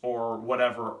 notes or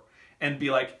whatever and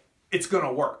be like, it's going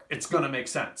to work, it's going to make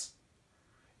sense.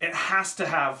 It has to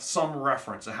have some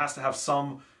reference. It has to have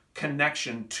some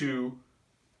connection to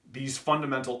these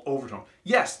fundamental overtones.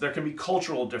 Yes, there can be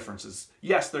cultural differences.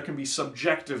 Yes, there can be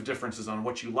subjective differences on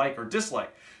what you like or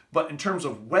dislike. But in terms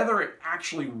of whether it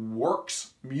actually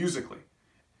works musically,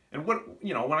 and what,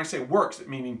 you know, when I say works,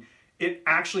 meaning it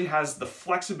actually has the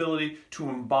flexibility to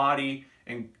embody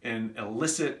and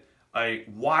elicit a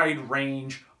wide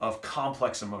range of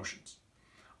complex emotions.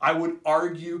 I would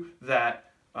argue that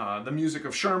the music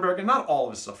of Schoenberg, and not all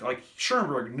of his stuff, like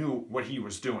Schoenberg knew what he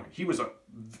was doing. He was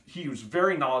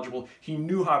very knowledgeable. He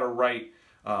knew how to write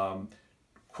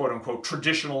quote unquote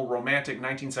traditional romantic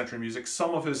 19th century music.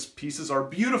 Some of his pieces are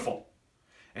beautiful,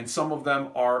 and some of them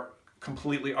are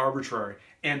completely arbitrary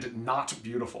and not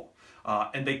beautiful.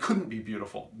 And they couldn't be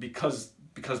beautiful because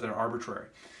they're arbitrary.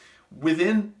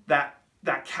 Within that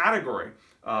category,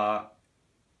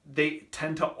 they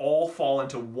tend to all fall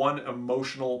into one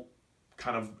emotional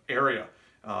kind of area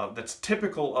that's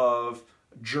typical of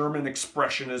German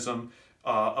expressionism,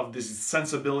 of these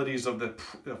sensibilities of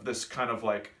this kind of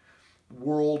like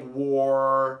World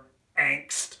War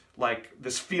angst, like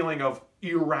this feeling of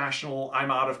irrational,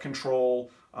 I'm out of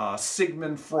control.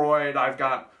 Sigmund Freud, I've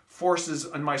got forces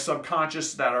in my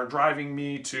subconscious that are driving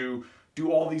me to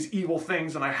do all these evil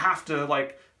things, and I have to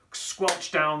like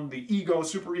squelch down the ego,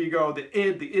 superego, the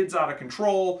id's out of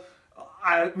control.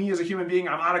 Me as a human being,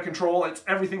 I'm out of control.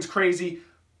 Everything's crazy.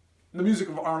 The music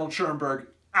of Arnold Schoenberg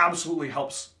absolutely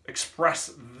helps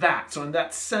express that. So in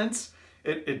that sense,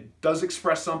 it does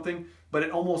express something, but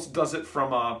it almost does it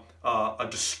from a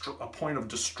point of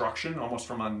destruction, almost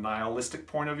from a nihilistic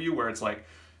point of view, where it's like,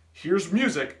 here's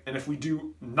music, and if we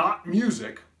do not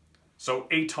music, so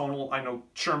atonal, I know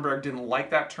Schoenberg didn't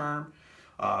like that term,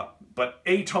 but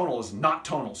atonal is not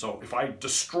tonal. So if I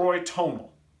destroy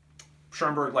tonal,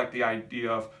 Schoenberg liked the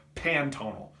idea of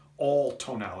pantonal, all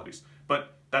tonalities,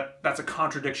 but that's a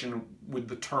contradiction with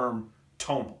the term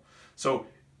tonal. So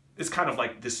it's kind of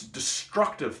like this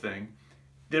destructive thing.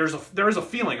 There is a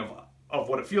feeling of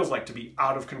what it feels like to be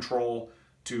out of control,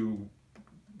 to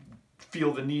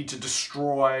feel the need to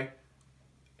destroy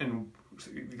and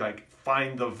like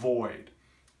find the void.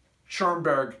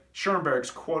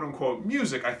 Schoenberg's quote-unquote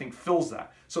music, I think, fills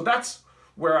that. So that's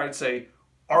where I'd say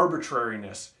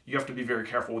arbitrariness, you have to be very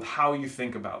careful with how you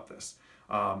think about this.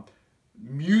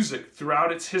 Music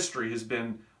throughout its history has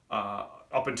been,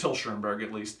 up until Schoenberg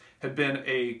at least, had been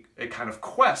a kind of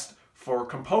quest for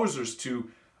composers to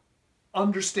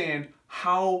understand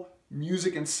how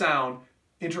music and sound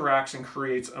interacts and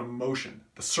creates emotion,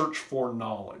 the search for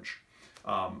knowledge.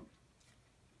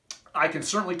 I can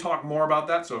certainly talk more about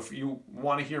that, so if you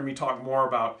want to hear me talk more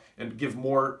about and give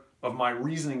more of my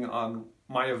reasoning on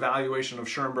my evaluation of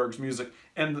Schoenberg's music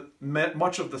and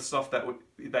much of the stuff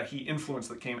that he influenced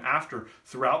that came after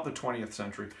throughout the 20th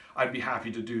century, I'd be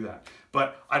happy to do that.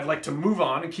 But I'd like to move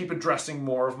on and keep addressing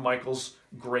more of Michael's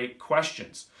great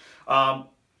questions.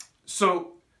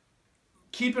 So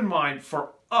keep in mind,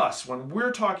 for us, when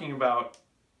we're talking about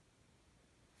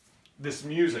this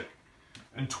music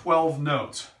and 12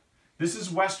 notes, this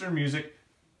is Western music.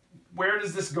 Where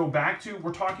does this go back to?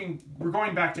 We're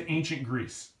going back to ancient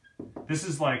Greece. This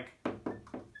is like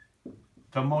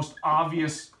the most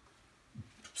obvious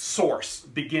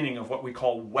beginning of what we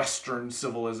call Western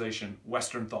civilization,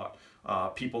 Western thought.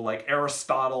 People like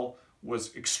Aristotle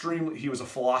he was a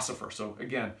philosopher. So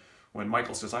again, when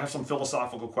Michael says, I have some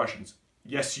philosophical questions,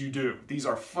 yes, you do. These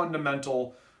are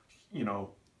fundamental,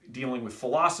 dealing with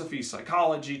philosophy,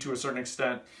 psychology to a certain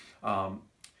extent.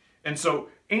 And so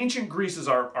ancient Greece is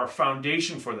our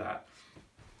foundation for that.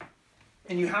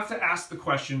 And you have to ask the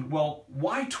question, well,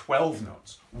 why 12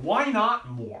 notes? Why not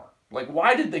more? Like,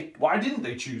 why didn't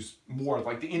they choose more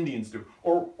like the Indians do?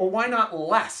 Or why not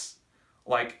less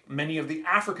like many of the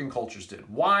African cultures did?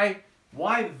 Why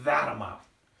that amount?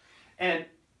 And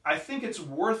I think it's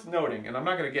worth noting, and I'm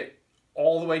not going to get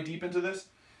all the way deep into this,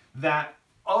 that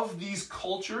of these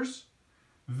cultures,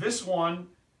 this one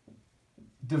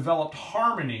developed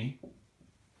harmony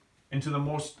into the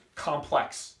most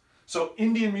complex. So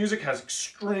Indian music has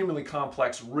extremely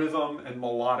complex rhythm and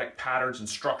melodic patterns and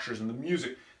structures in the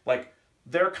music. Like,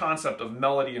 their concept of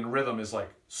melody and rhythm is like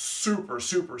super,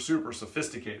 super, super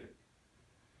sophisticated.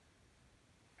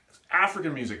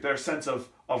 African music, their sense of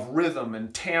rhythm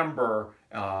and timbre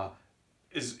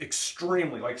is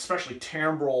extremely, like, especially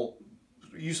timbral,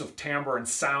 use of timbre and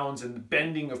sounds and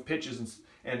bending of pitches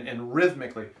and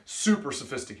rhythmically, super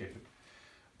sophisticated.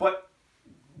 But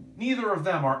neither of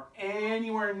them are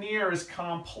anywhere near as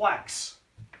complex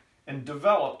and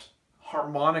developed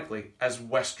harmonically as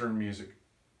Western music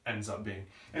ends up being.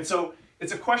 And so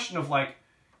it's a question of, like,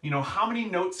 how many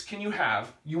notes can you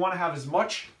have? You want to have as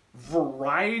much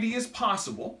variety as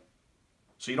possible,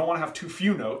 so you don't want to have too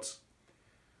few notes,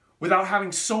 without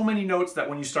having so many notes that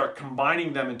when you start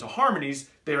combining them into harmonies,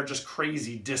 they are just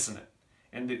crazy dissonant,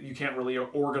 and that you can't really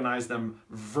organize them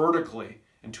vertically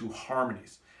into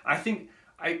harmonies. I think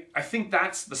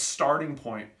that's the starting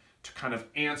point to kind of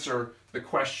answer the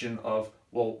question of,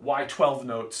 well, why 12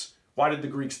 notes? Why did the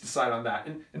Greeks decide on that?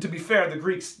 And to be fair, the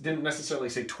Greeks didn't necessarily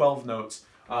say 12 notes.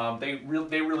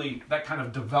 That kind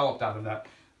of developed out of that.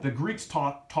 The Greeks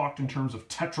talked in terms of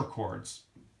tetrachords,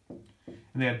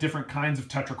 and they had different kinds of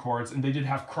tetrachords, and they did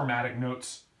have chromatic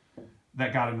notes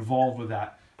that got involved with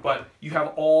that. But you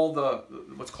have all the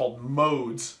what's called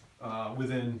modes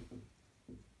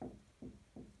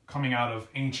coming out of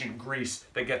ancient Greece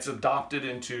that gets adopted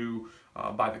into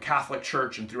by the Catholic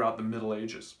Church and throughout the Middle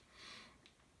Ages.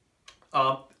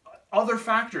 Other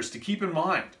factors to keep in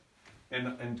mind,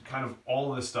 and kind of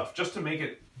all of this stuff, just to make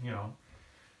it,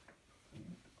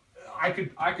 I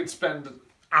could spend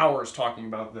hours talking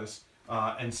about this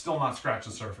and still not scratch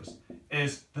the surface,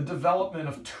 is the development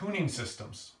of tuning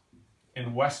systems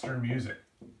in Western music.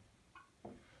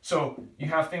 So you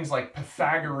have things like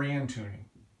Pythagorean tuning,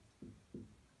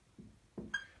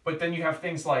 but then you have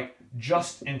things like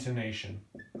just intonation,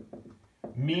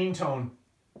 mean tone.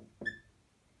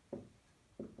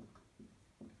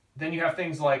 Then you have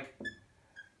things like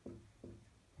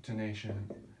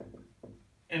intonation.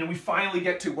 And we finally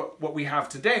get to what we have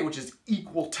today, which is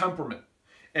equal temperament.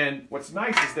 And what's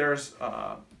nice is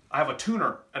I have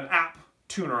an app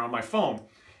tuner on my phone,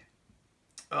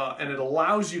 and it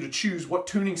allows you to choose what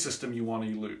tuning system you want to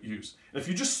use. And if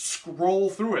you just scroll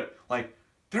through it, like,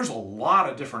 there's a lot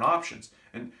of different options.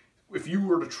 And if you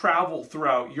were to travel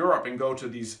throughout Europe and go to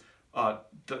these,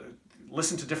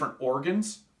 listen to different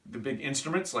organs, the big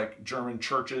instruments like German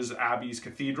churches, abbeys,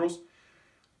 cathedrals,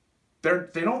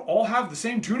 they don't all have the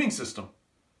same tuning system.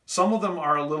 Some of them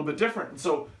are a little bit different. And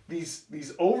so these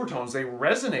overtones, they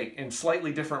resonate in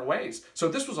slightly different ways. So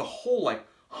this was a whole, like,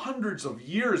 hundreds of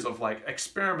years of, like,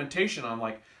 experimentation on,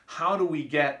 like, how do we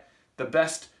get the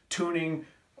best tuning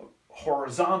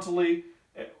horizontally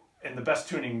and the best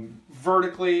tuning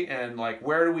vertically, and, like,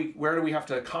 where do we have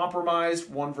to compromise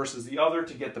one versus the other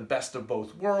to get the best of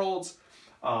both worlds.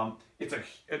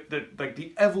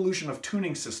 The evolution of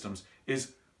tuning systems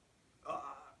is,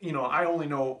 I only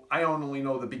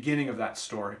know the beginning of that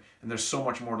story, and there's so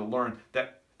much more to learn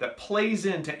that plays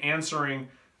into answering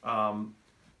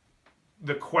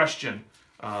the question.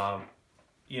 So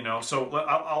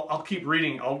I'll keep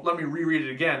reading. Let me reread it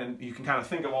again, and you can kind of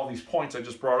think of all these points I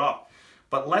just brought up.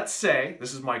 But let's say,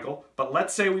 this is Michael, but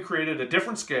let's say we created a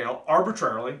different scale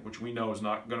arbitrarily, which we know is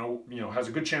not going to, has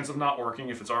a good chance of not working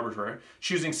if it's arbitrary,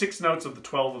 choosing 6 notes of the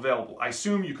 12 available. I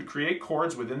assume you could create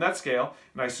chords within that scale,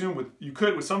 and I assume you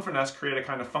could, with some finesse, create a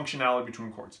kind of functionality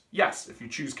between chords. Yes, if you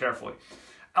choose carefully.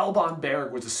 Alban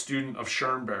Berg was a student of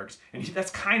Schoenberg's, and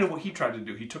that's kind of what he tried to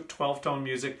do. He took 12-tone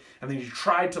music, and then he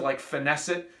tried to like finesse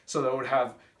it so that it would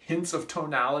have hints of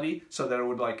tonality, so that it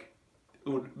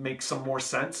would make some more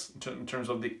sense in terms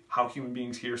of how human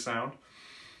beings hear sound.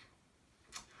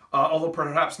 Although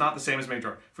perhaps not the same as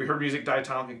major. If we heard music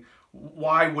diatonic,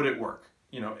 why would it work?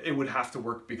 It would have to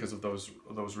work because of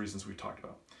those reasons we talked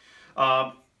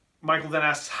about. Michael then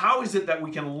asks, how is it that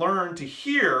we can learn to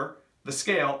hear the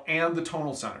scale and the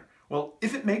tonal center? Well,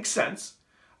 if it makes sense,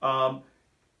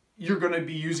 you're going to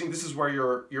be using, this is where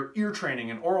your ear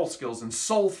training and oral skills and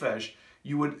solfege,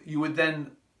 you would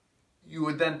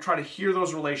then try to hear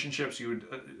those relationships. You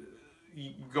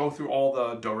go through all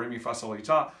the do, re, mi, fa, sol, la,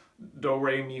 ti, do,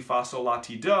 re, mi, fa, sol, la,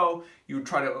 ti, do. You would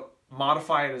try to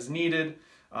modify it as needed.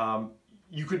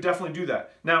 You could definitely do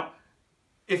that. Now,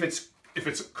 if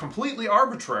it's completely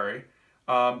arbitrary,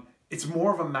 it's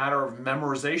more of a matter of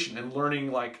memorization and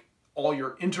learning like all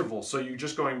your intervals. So you're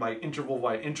just going by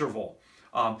interval.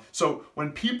 So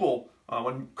when people,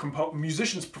 when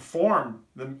musicians perform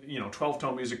the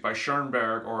 12-tone music by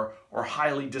Schoenberg or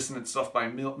highly dissonant stuff by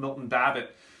Milton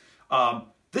Babbitt,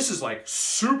 this is like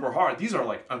super hard. These are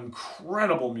like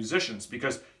incredible musicians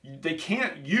because they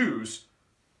can't use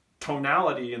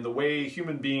tonality in the way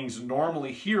human beings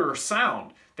normally hear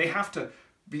sound. They have to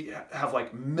have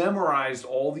like memorized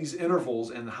all these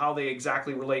intervals and how they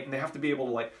exactly relate, and they have to be able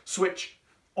to like switch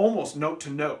almost note to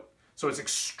note. So it's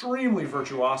extremely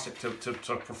virtuosic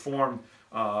to perform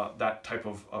that type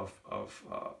of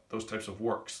those types of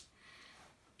works.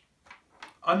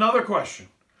 Another question: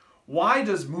 why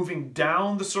does moving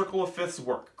down the circle of fifths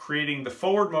work, creating the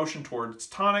forward motion towards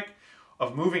tonic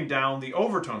of moving down the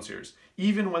overtone series,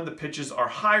 even when the pitches are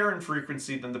higher in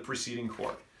frequency than the preceding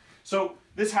chord? So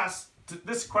this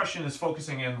question is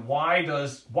focusing in why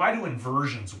do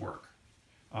inversions work,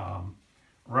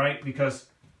 right? Because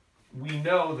we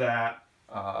know that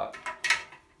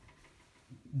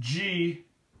G,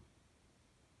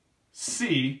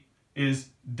 C is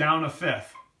down a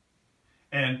fifth,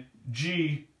 and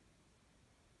G,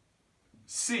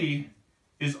 C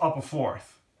is up a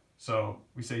fourth. So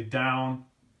we say down,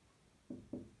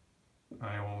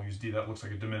 I won't use D, that looks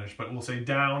like a diminished, but we'll say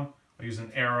down, I'll use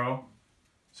an arrow.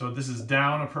 So this is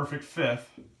down a perfect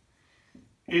fifth.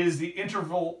 Is the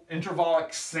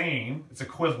intervallic same, it's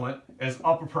equivalent, as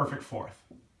up a perfect fourth.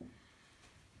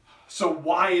 So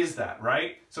why is that,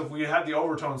 right? So if we had the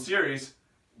overtone series,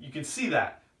 you can see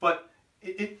that. But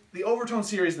the overtone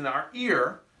series in our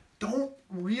ear don't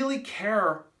really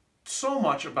care so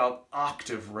much about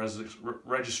octave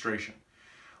registration.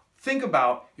 Think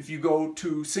about if you go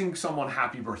to sing someone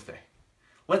happy birthday.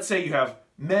 Let's say you have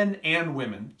men and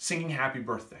women singing happy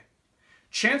birthday.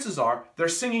 Chances are they're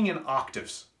singing in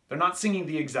octaves. They're not singing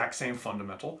the exact same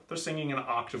fundamental. They're singing an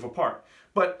octave apart.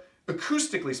 But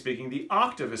acoustically speaking, the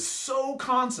octave is so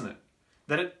consonant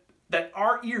that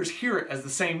our ears hear it as the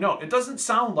same note. It doesn't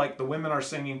sound like the women are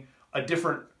singing a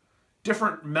different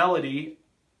melody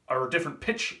or a different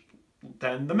pitch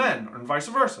than the men, and vice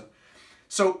versa.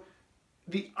 So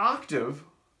the octave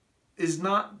is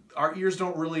not, our ears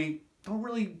don't really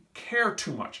care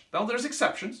too much. Now there's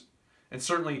exceptions, and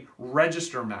certainly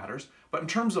register matters, but in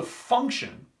terms of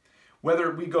function,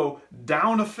 whether we go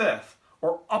down a fifth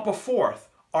or up a fourth,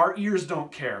 our ears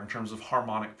don't care in terms of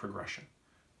harmonic progression.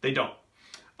 They don't.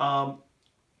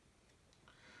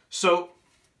 So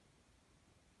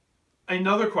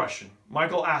another question.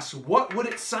 Michael asks, what would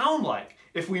it sound like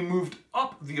if we moved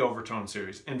up the overtone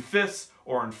series in fifths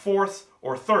or in fourths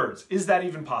or thirds? Is that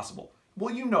even possible?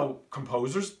 Well,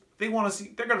 composers, they're going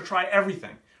to try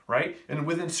everything, right? And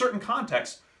within certain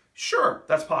contexts, sure,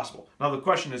 that's possible. Now the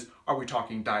question is, are we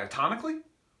talking diatonically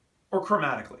or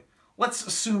chromatically? Let's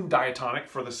assume diatonic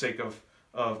for the sake of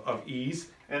ease,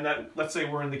 and that, let's say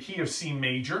we're in the key of C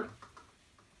major,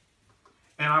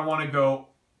 and I don't want to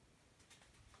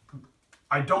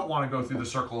go through the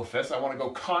circle of fifths. I want to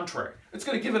go contrary. It's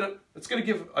going to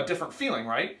give a different feeling,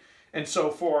 right? And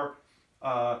so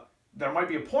there might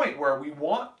be a point where we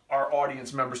want our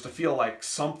audience members to feel like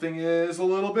something is a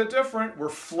little bit different. We're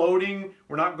floating.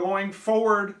 We're not going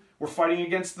forward. We're fighting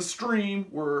against the stream.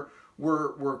 We're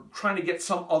trying to get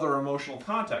some other emotional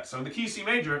context. So in the key C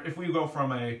major, if we go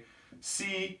from a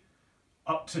C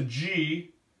up to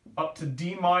G, up to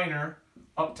D minor,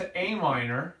 up to A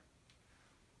minor,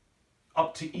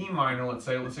 up to E minor, let's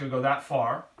say we go that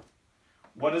far,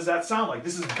 what does that sound like?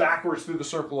 This is backwards through the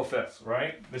circle of fifths,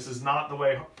 right? This is not the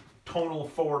way tonal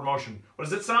forward motion. What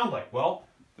does it sound like? Well,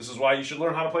 this is why you should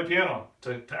learn how to play piano,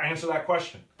 to answer that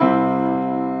question.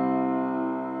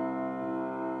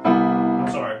 I'm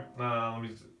sorry, let me...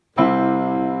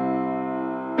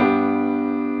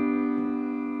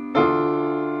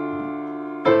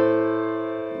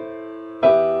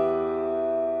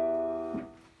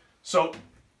 So,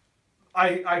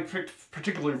 I picked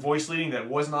particularly voice leading that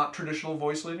was not traditional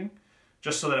voice leading,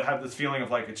 just so that it had this feeling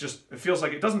of like, it feels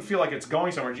like, it doesn't feel like it's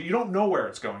going somewhere. You don't know where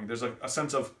it's going. There's a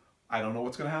sense of, I don't know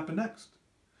what's going to happen next.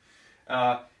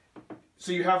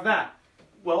 So you have that.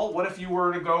 Well, what if you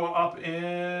were to go up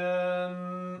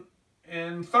in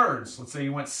thirds? Let's say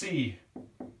you went C,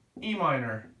 E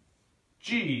minor,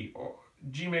 G, or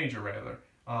G major rather,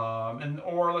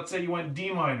 or let's say you went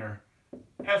D minor,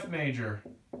 F major,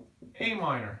 A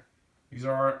minor. These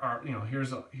are our you know,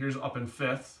 here's up in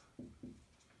fifth,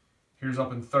 here's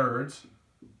up in thirds.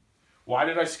 Why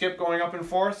did I skip going up in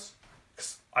fourths?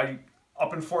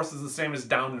 Up in fourths is the same as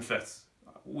down in fifths.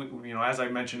 You know, as I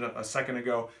mentioned a second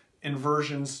ago,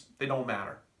 inversions, they don't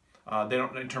matter. They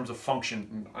don't in terms of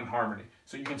function and harmony.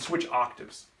 So you can switch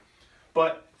octaves.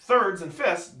 But thirds and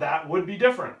fifths, that would be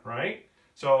different, right?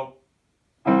 So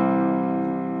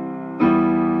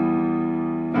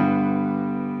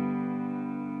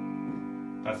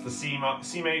that's the C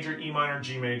major, E minor,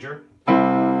 G major.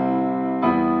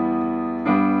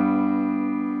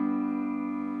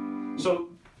 So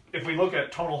if we look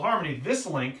at tonal harmony, this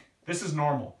link, this is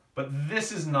normal, but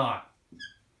this is not,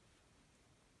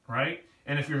 right?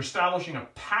 And if you're establishing a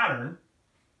pattern,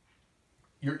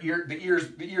 the ear's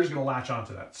going to latch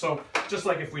onto that. So just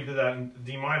like if we did that in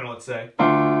D minor, let's say,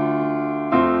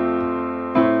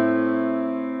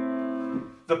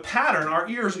 the pattern, our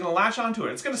ears are going to latch onto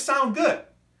it. It's going to sound good,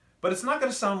 but it's not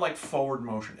going to sound like forward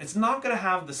motion. It's not going to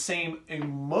have the same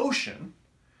emotion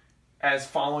as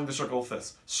following the circle of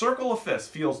fifths. Circle of fifths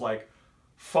feels like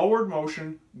forward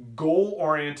motion,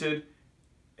 goal-oriented.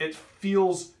 It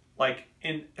feels like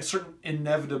in a certain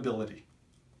inevitability.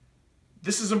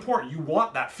 This is important. You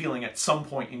want that feeling at some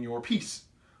point in your piece.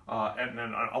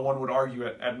 And one would argue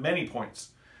at many points.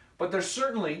 But there's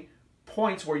certainly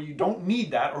points where you don't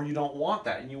need that or you don't want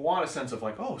that. And you want a sense of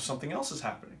like, oh, something else is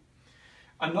happening.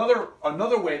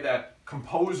 Another way that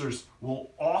composers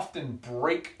will often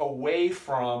break away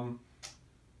from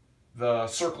the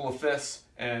circle of fifths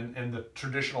and the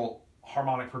traditional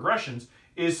harmonic progressions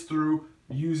is through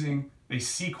using a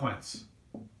sequence.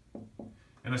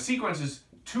 And a sequence is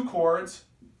two chords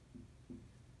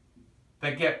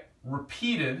that get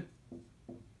repeated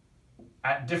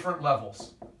at different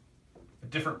levels, at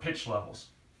different pitch levels.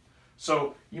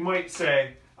 So you might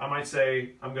say, I might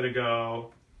say, I'm going to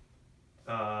go,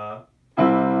 let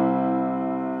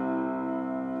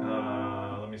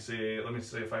me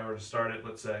see if I were to start it,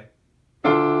 let's say,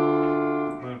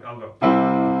 I'll go.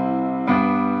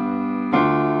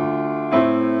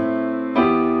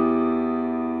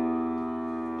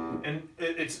 And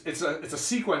it's a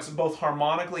sequence both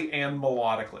harmonically and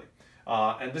melodically.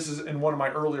 And this is in one of my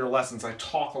earlier lessons, I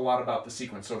talk a lot about the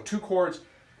sequence. So two chords,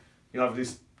 you have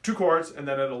these two chords, and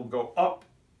then it'll go up,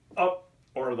 up,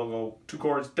 or they'll go two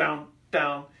chords, down,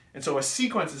 down. And so a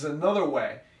sequence is another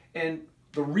way. And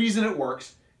the reason it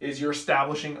works is you're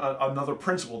establishing another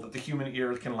principle that the human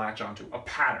ear can latch onto, a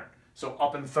pattern. So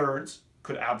up in thirds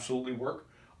could absolutely work.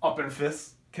 Up in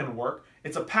fifths can work.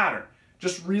 It's a pattern.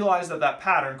 Just realize that that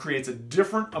pattern creates a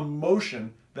different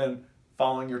emotion than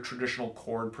following your traditional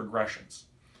chord progressions.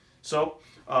 So,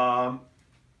 the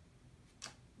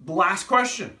last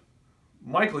question.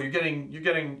 Michael, you're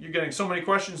getting so many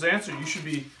questions to answer. You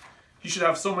should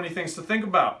have so many things to think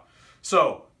about.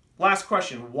 So, last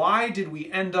question. Why did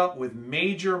we end up with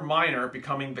major, minor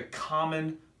becoming the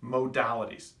common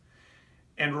modalities?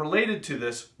 And related to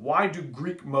this, why do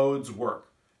Greek modes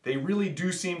work? They really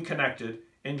do seem connected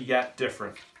and yet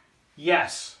different.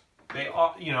 Yes, they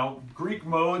are, you know, Greek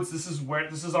modes, this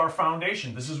is our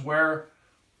foundation. This is where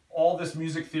all this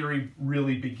music theory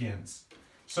really begins.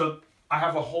 So I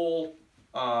have a whole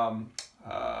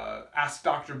Ask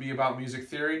Dr. B About Music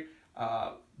Theory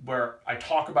where I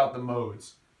talk about the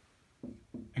modes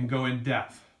and go in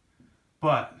depth.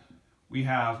 But we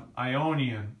have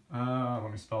Ionian,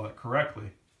 let me spell that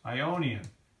correctly, Ionian,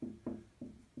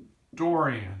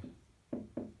 Dorian,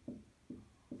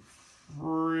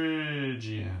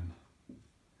 Phrygian,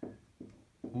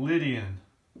 Lydian,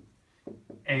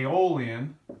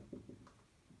 Aeolian.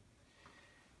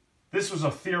 This was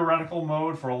a theoretical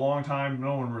mode for a long time.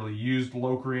 No one really used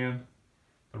Locrian.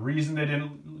 The reason they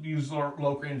didn't use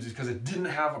Locrian is because it didn't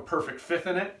have a perfect fifth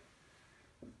in it.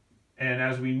 And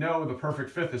as we know, the perfect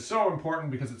fifth is so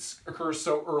important because it occurs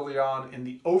so early on in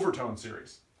the overtone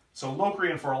series. So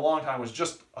Locrian for a long time was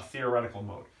just a theoretical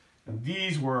mode. And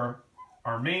these were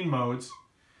our main modes.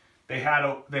 They had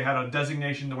a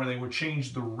designation where they would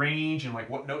change the range and like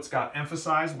what notes got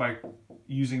emphasized by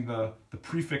using the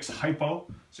prefix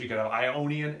hypo. So you got an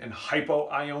Ionian and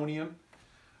hypo-Ionian.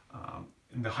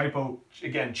 And the hypo,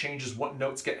 again, changes what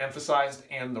notes get emphasized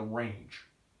and the range.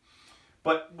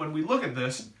 But when we look at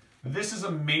this, this is a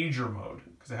major mode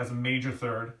because it has a major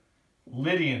third.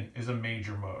 Lydian is a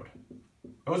major mode.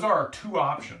 Those are our two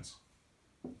options.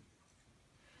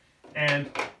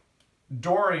 And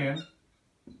Dorian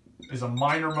is a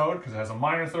minor mode because it has a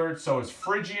minor third. So is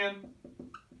Phrygian,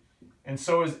 and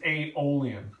so is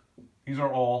Aeolian. These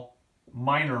are all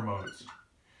minor modes.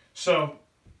 So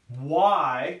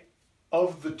why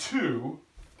of the two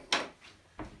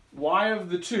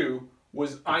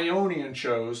was Ionian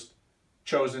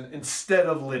chosen instead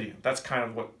of Lydian? That's kind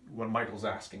of what Michael's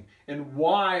asking. And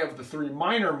why of the three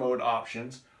minor mode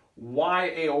options, why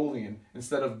Aeolian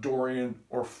instead of Dorian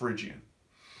or Phrygian?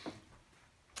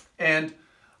 And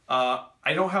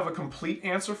I don't have a complete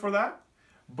answer for that,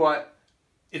 but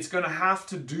it's going to have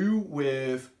to do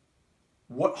with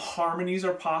what harmonies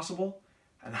are possible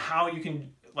and how you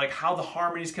can, like how the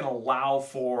harmonies can allow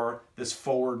for this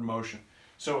forward motion.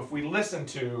 So if we listen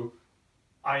to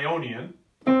Ionian,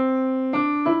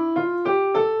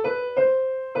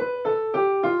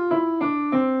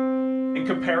 and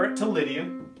compare it to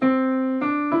Lydian,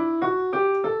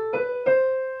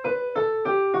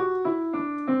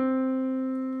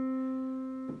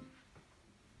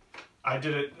 I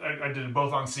did it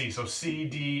both on C. So C,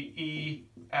 D, E,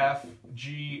 F,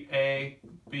 G, A,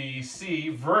 B, C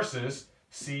versus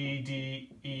C, D,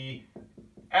 E,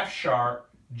 F sharp,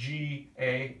 G,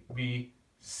 A, B,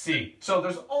 C. So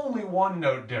there's only one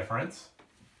note difference,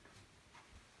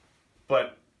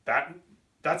 but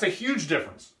that's a huge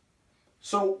difference.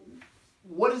 So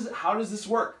how does this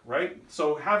work, right?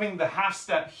 So having the half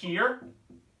step here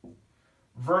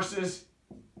versus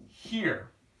here.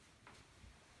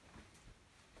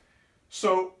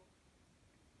 So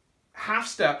half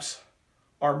steps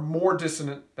are more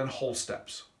dissonant than whole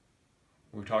steps.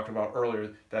 We talked about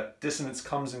earlier that dissonance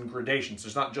comes in gradations.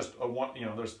 There's not just a one,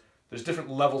 there's different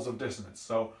levels of dissonance.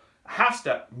 So a half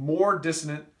step more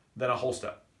dissonant than a whole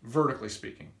step, vertically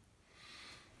speaking.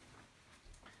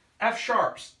 F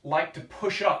sharps like to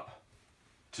push up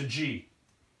to G.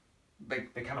 They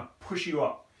kind of push you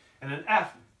up. And an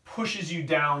F pushes you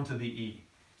down to the E.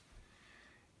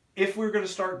 If we're going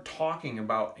to start talking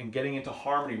about and getting into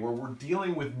harmony where we're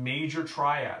dealing with major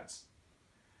triads,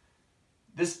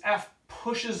 this F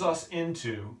pushes us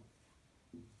into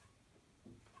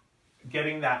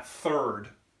getting that third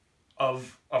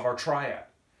of our triad.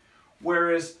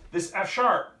 Whereas this F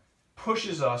sharp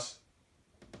pushes us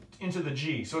into the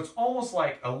G. So it's almost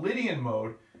like a Lydian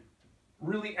mode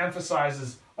really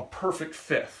emphasizes a perfect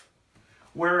fifth.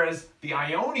 Whereas the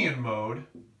Ionian mode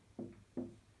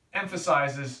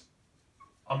emphasizes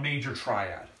a major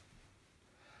triad.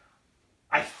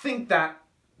 I think that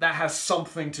has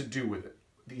something to do with it.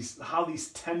 How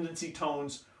these tendency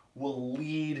tones will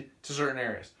lead to certain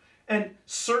areas. And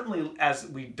certainly as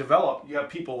we develop, you have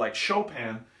people like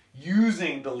Chopin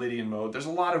using the Lydian mode. There's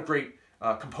a lot of great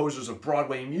composers of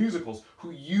Broadway musicals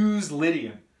who use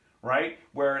Lydian, right?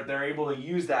 Where they're able to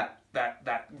use that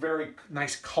very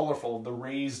nice colorful, the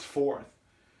raised fourth.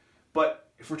 But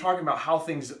if we're talking about how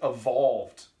things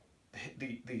evolved,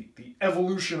 the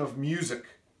evolution of music,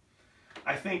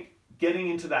 I think getting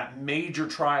into that major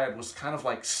triad was kind of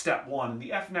like step one. And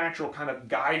the F natural kind of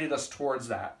guided us towards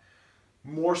that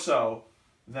more so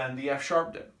than the F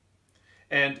sharp did.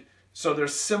 And so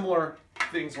there's similar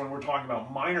things when we're talking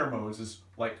about minor modes, is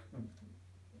like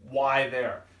why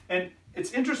there. And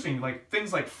it's interesting, like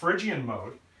things like Phrygian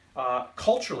mode,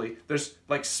 culturally, there's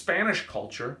like Spanish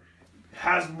culture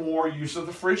has more use of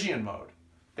the Phrygian mode.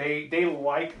 They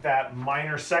like that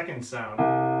minor second sound.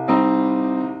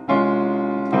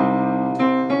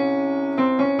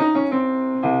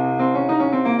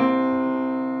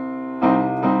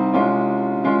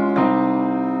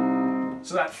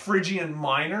 So that Phrygian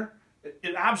minor,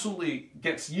 it absolutely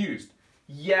gets used.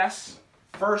 Yes,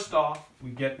 first off,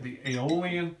 we get the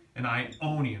Aeolian and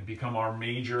Ionian become our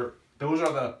major. Those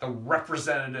are the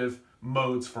representative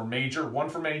modes for major, one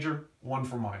for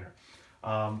minor.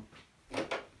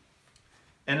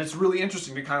 And it's really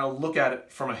interesting to kind of look at it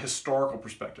from a historical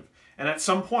perspective. And at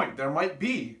some point, there might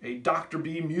be a Dr.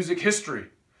 B music history.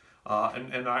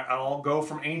 And I'll go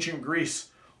from ancient Greece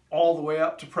all the way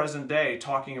up to present day,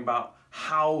 talking about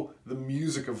how the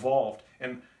music evolved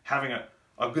and having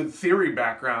a a good theory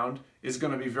background is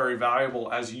going to be very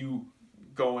valuable as you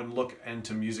go and look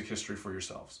into music history for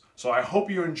yourselves. So I hope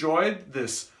you enjoyed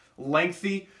this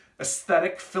lengthy,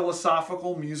 aesthetic,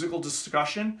 philosophical, musical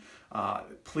discussion.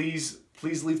 Please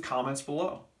leave comments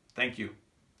below. Thank you.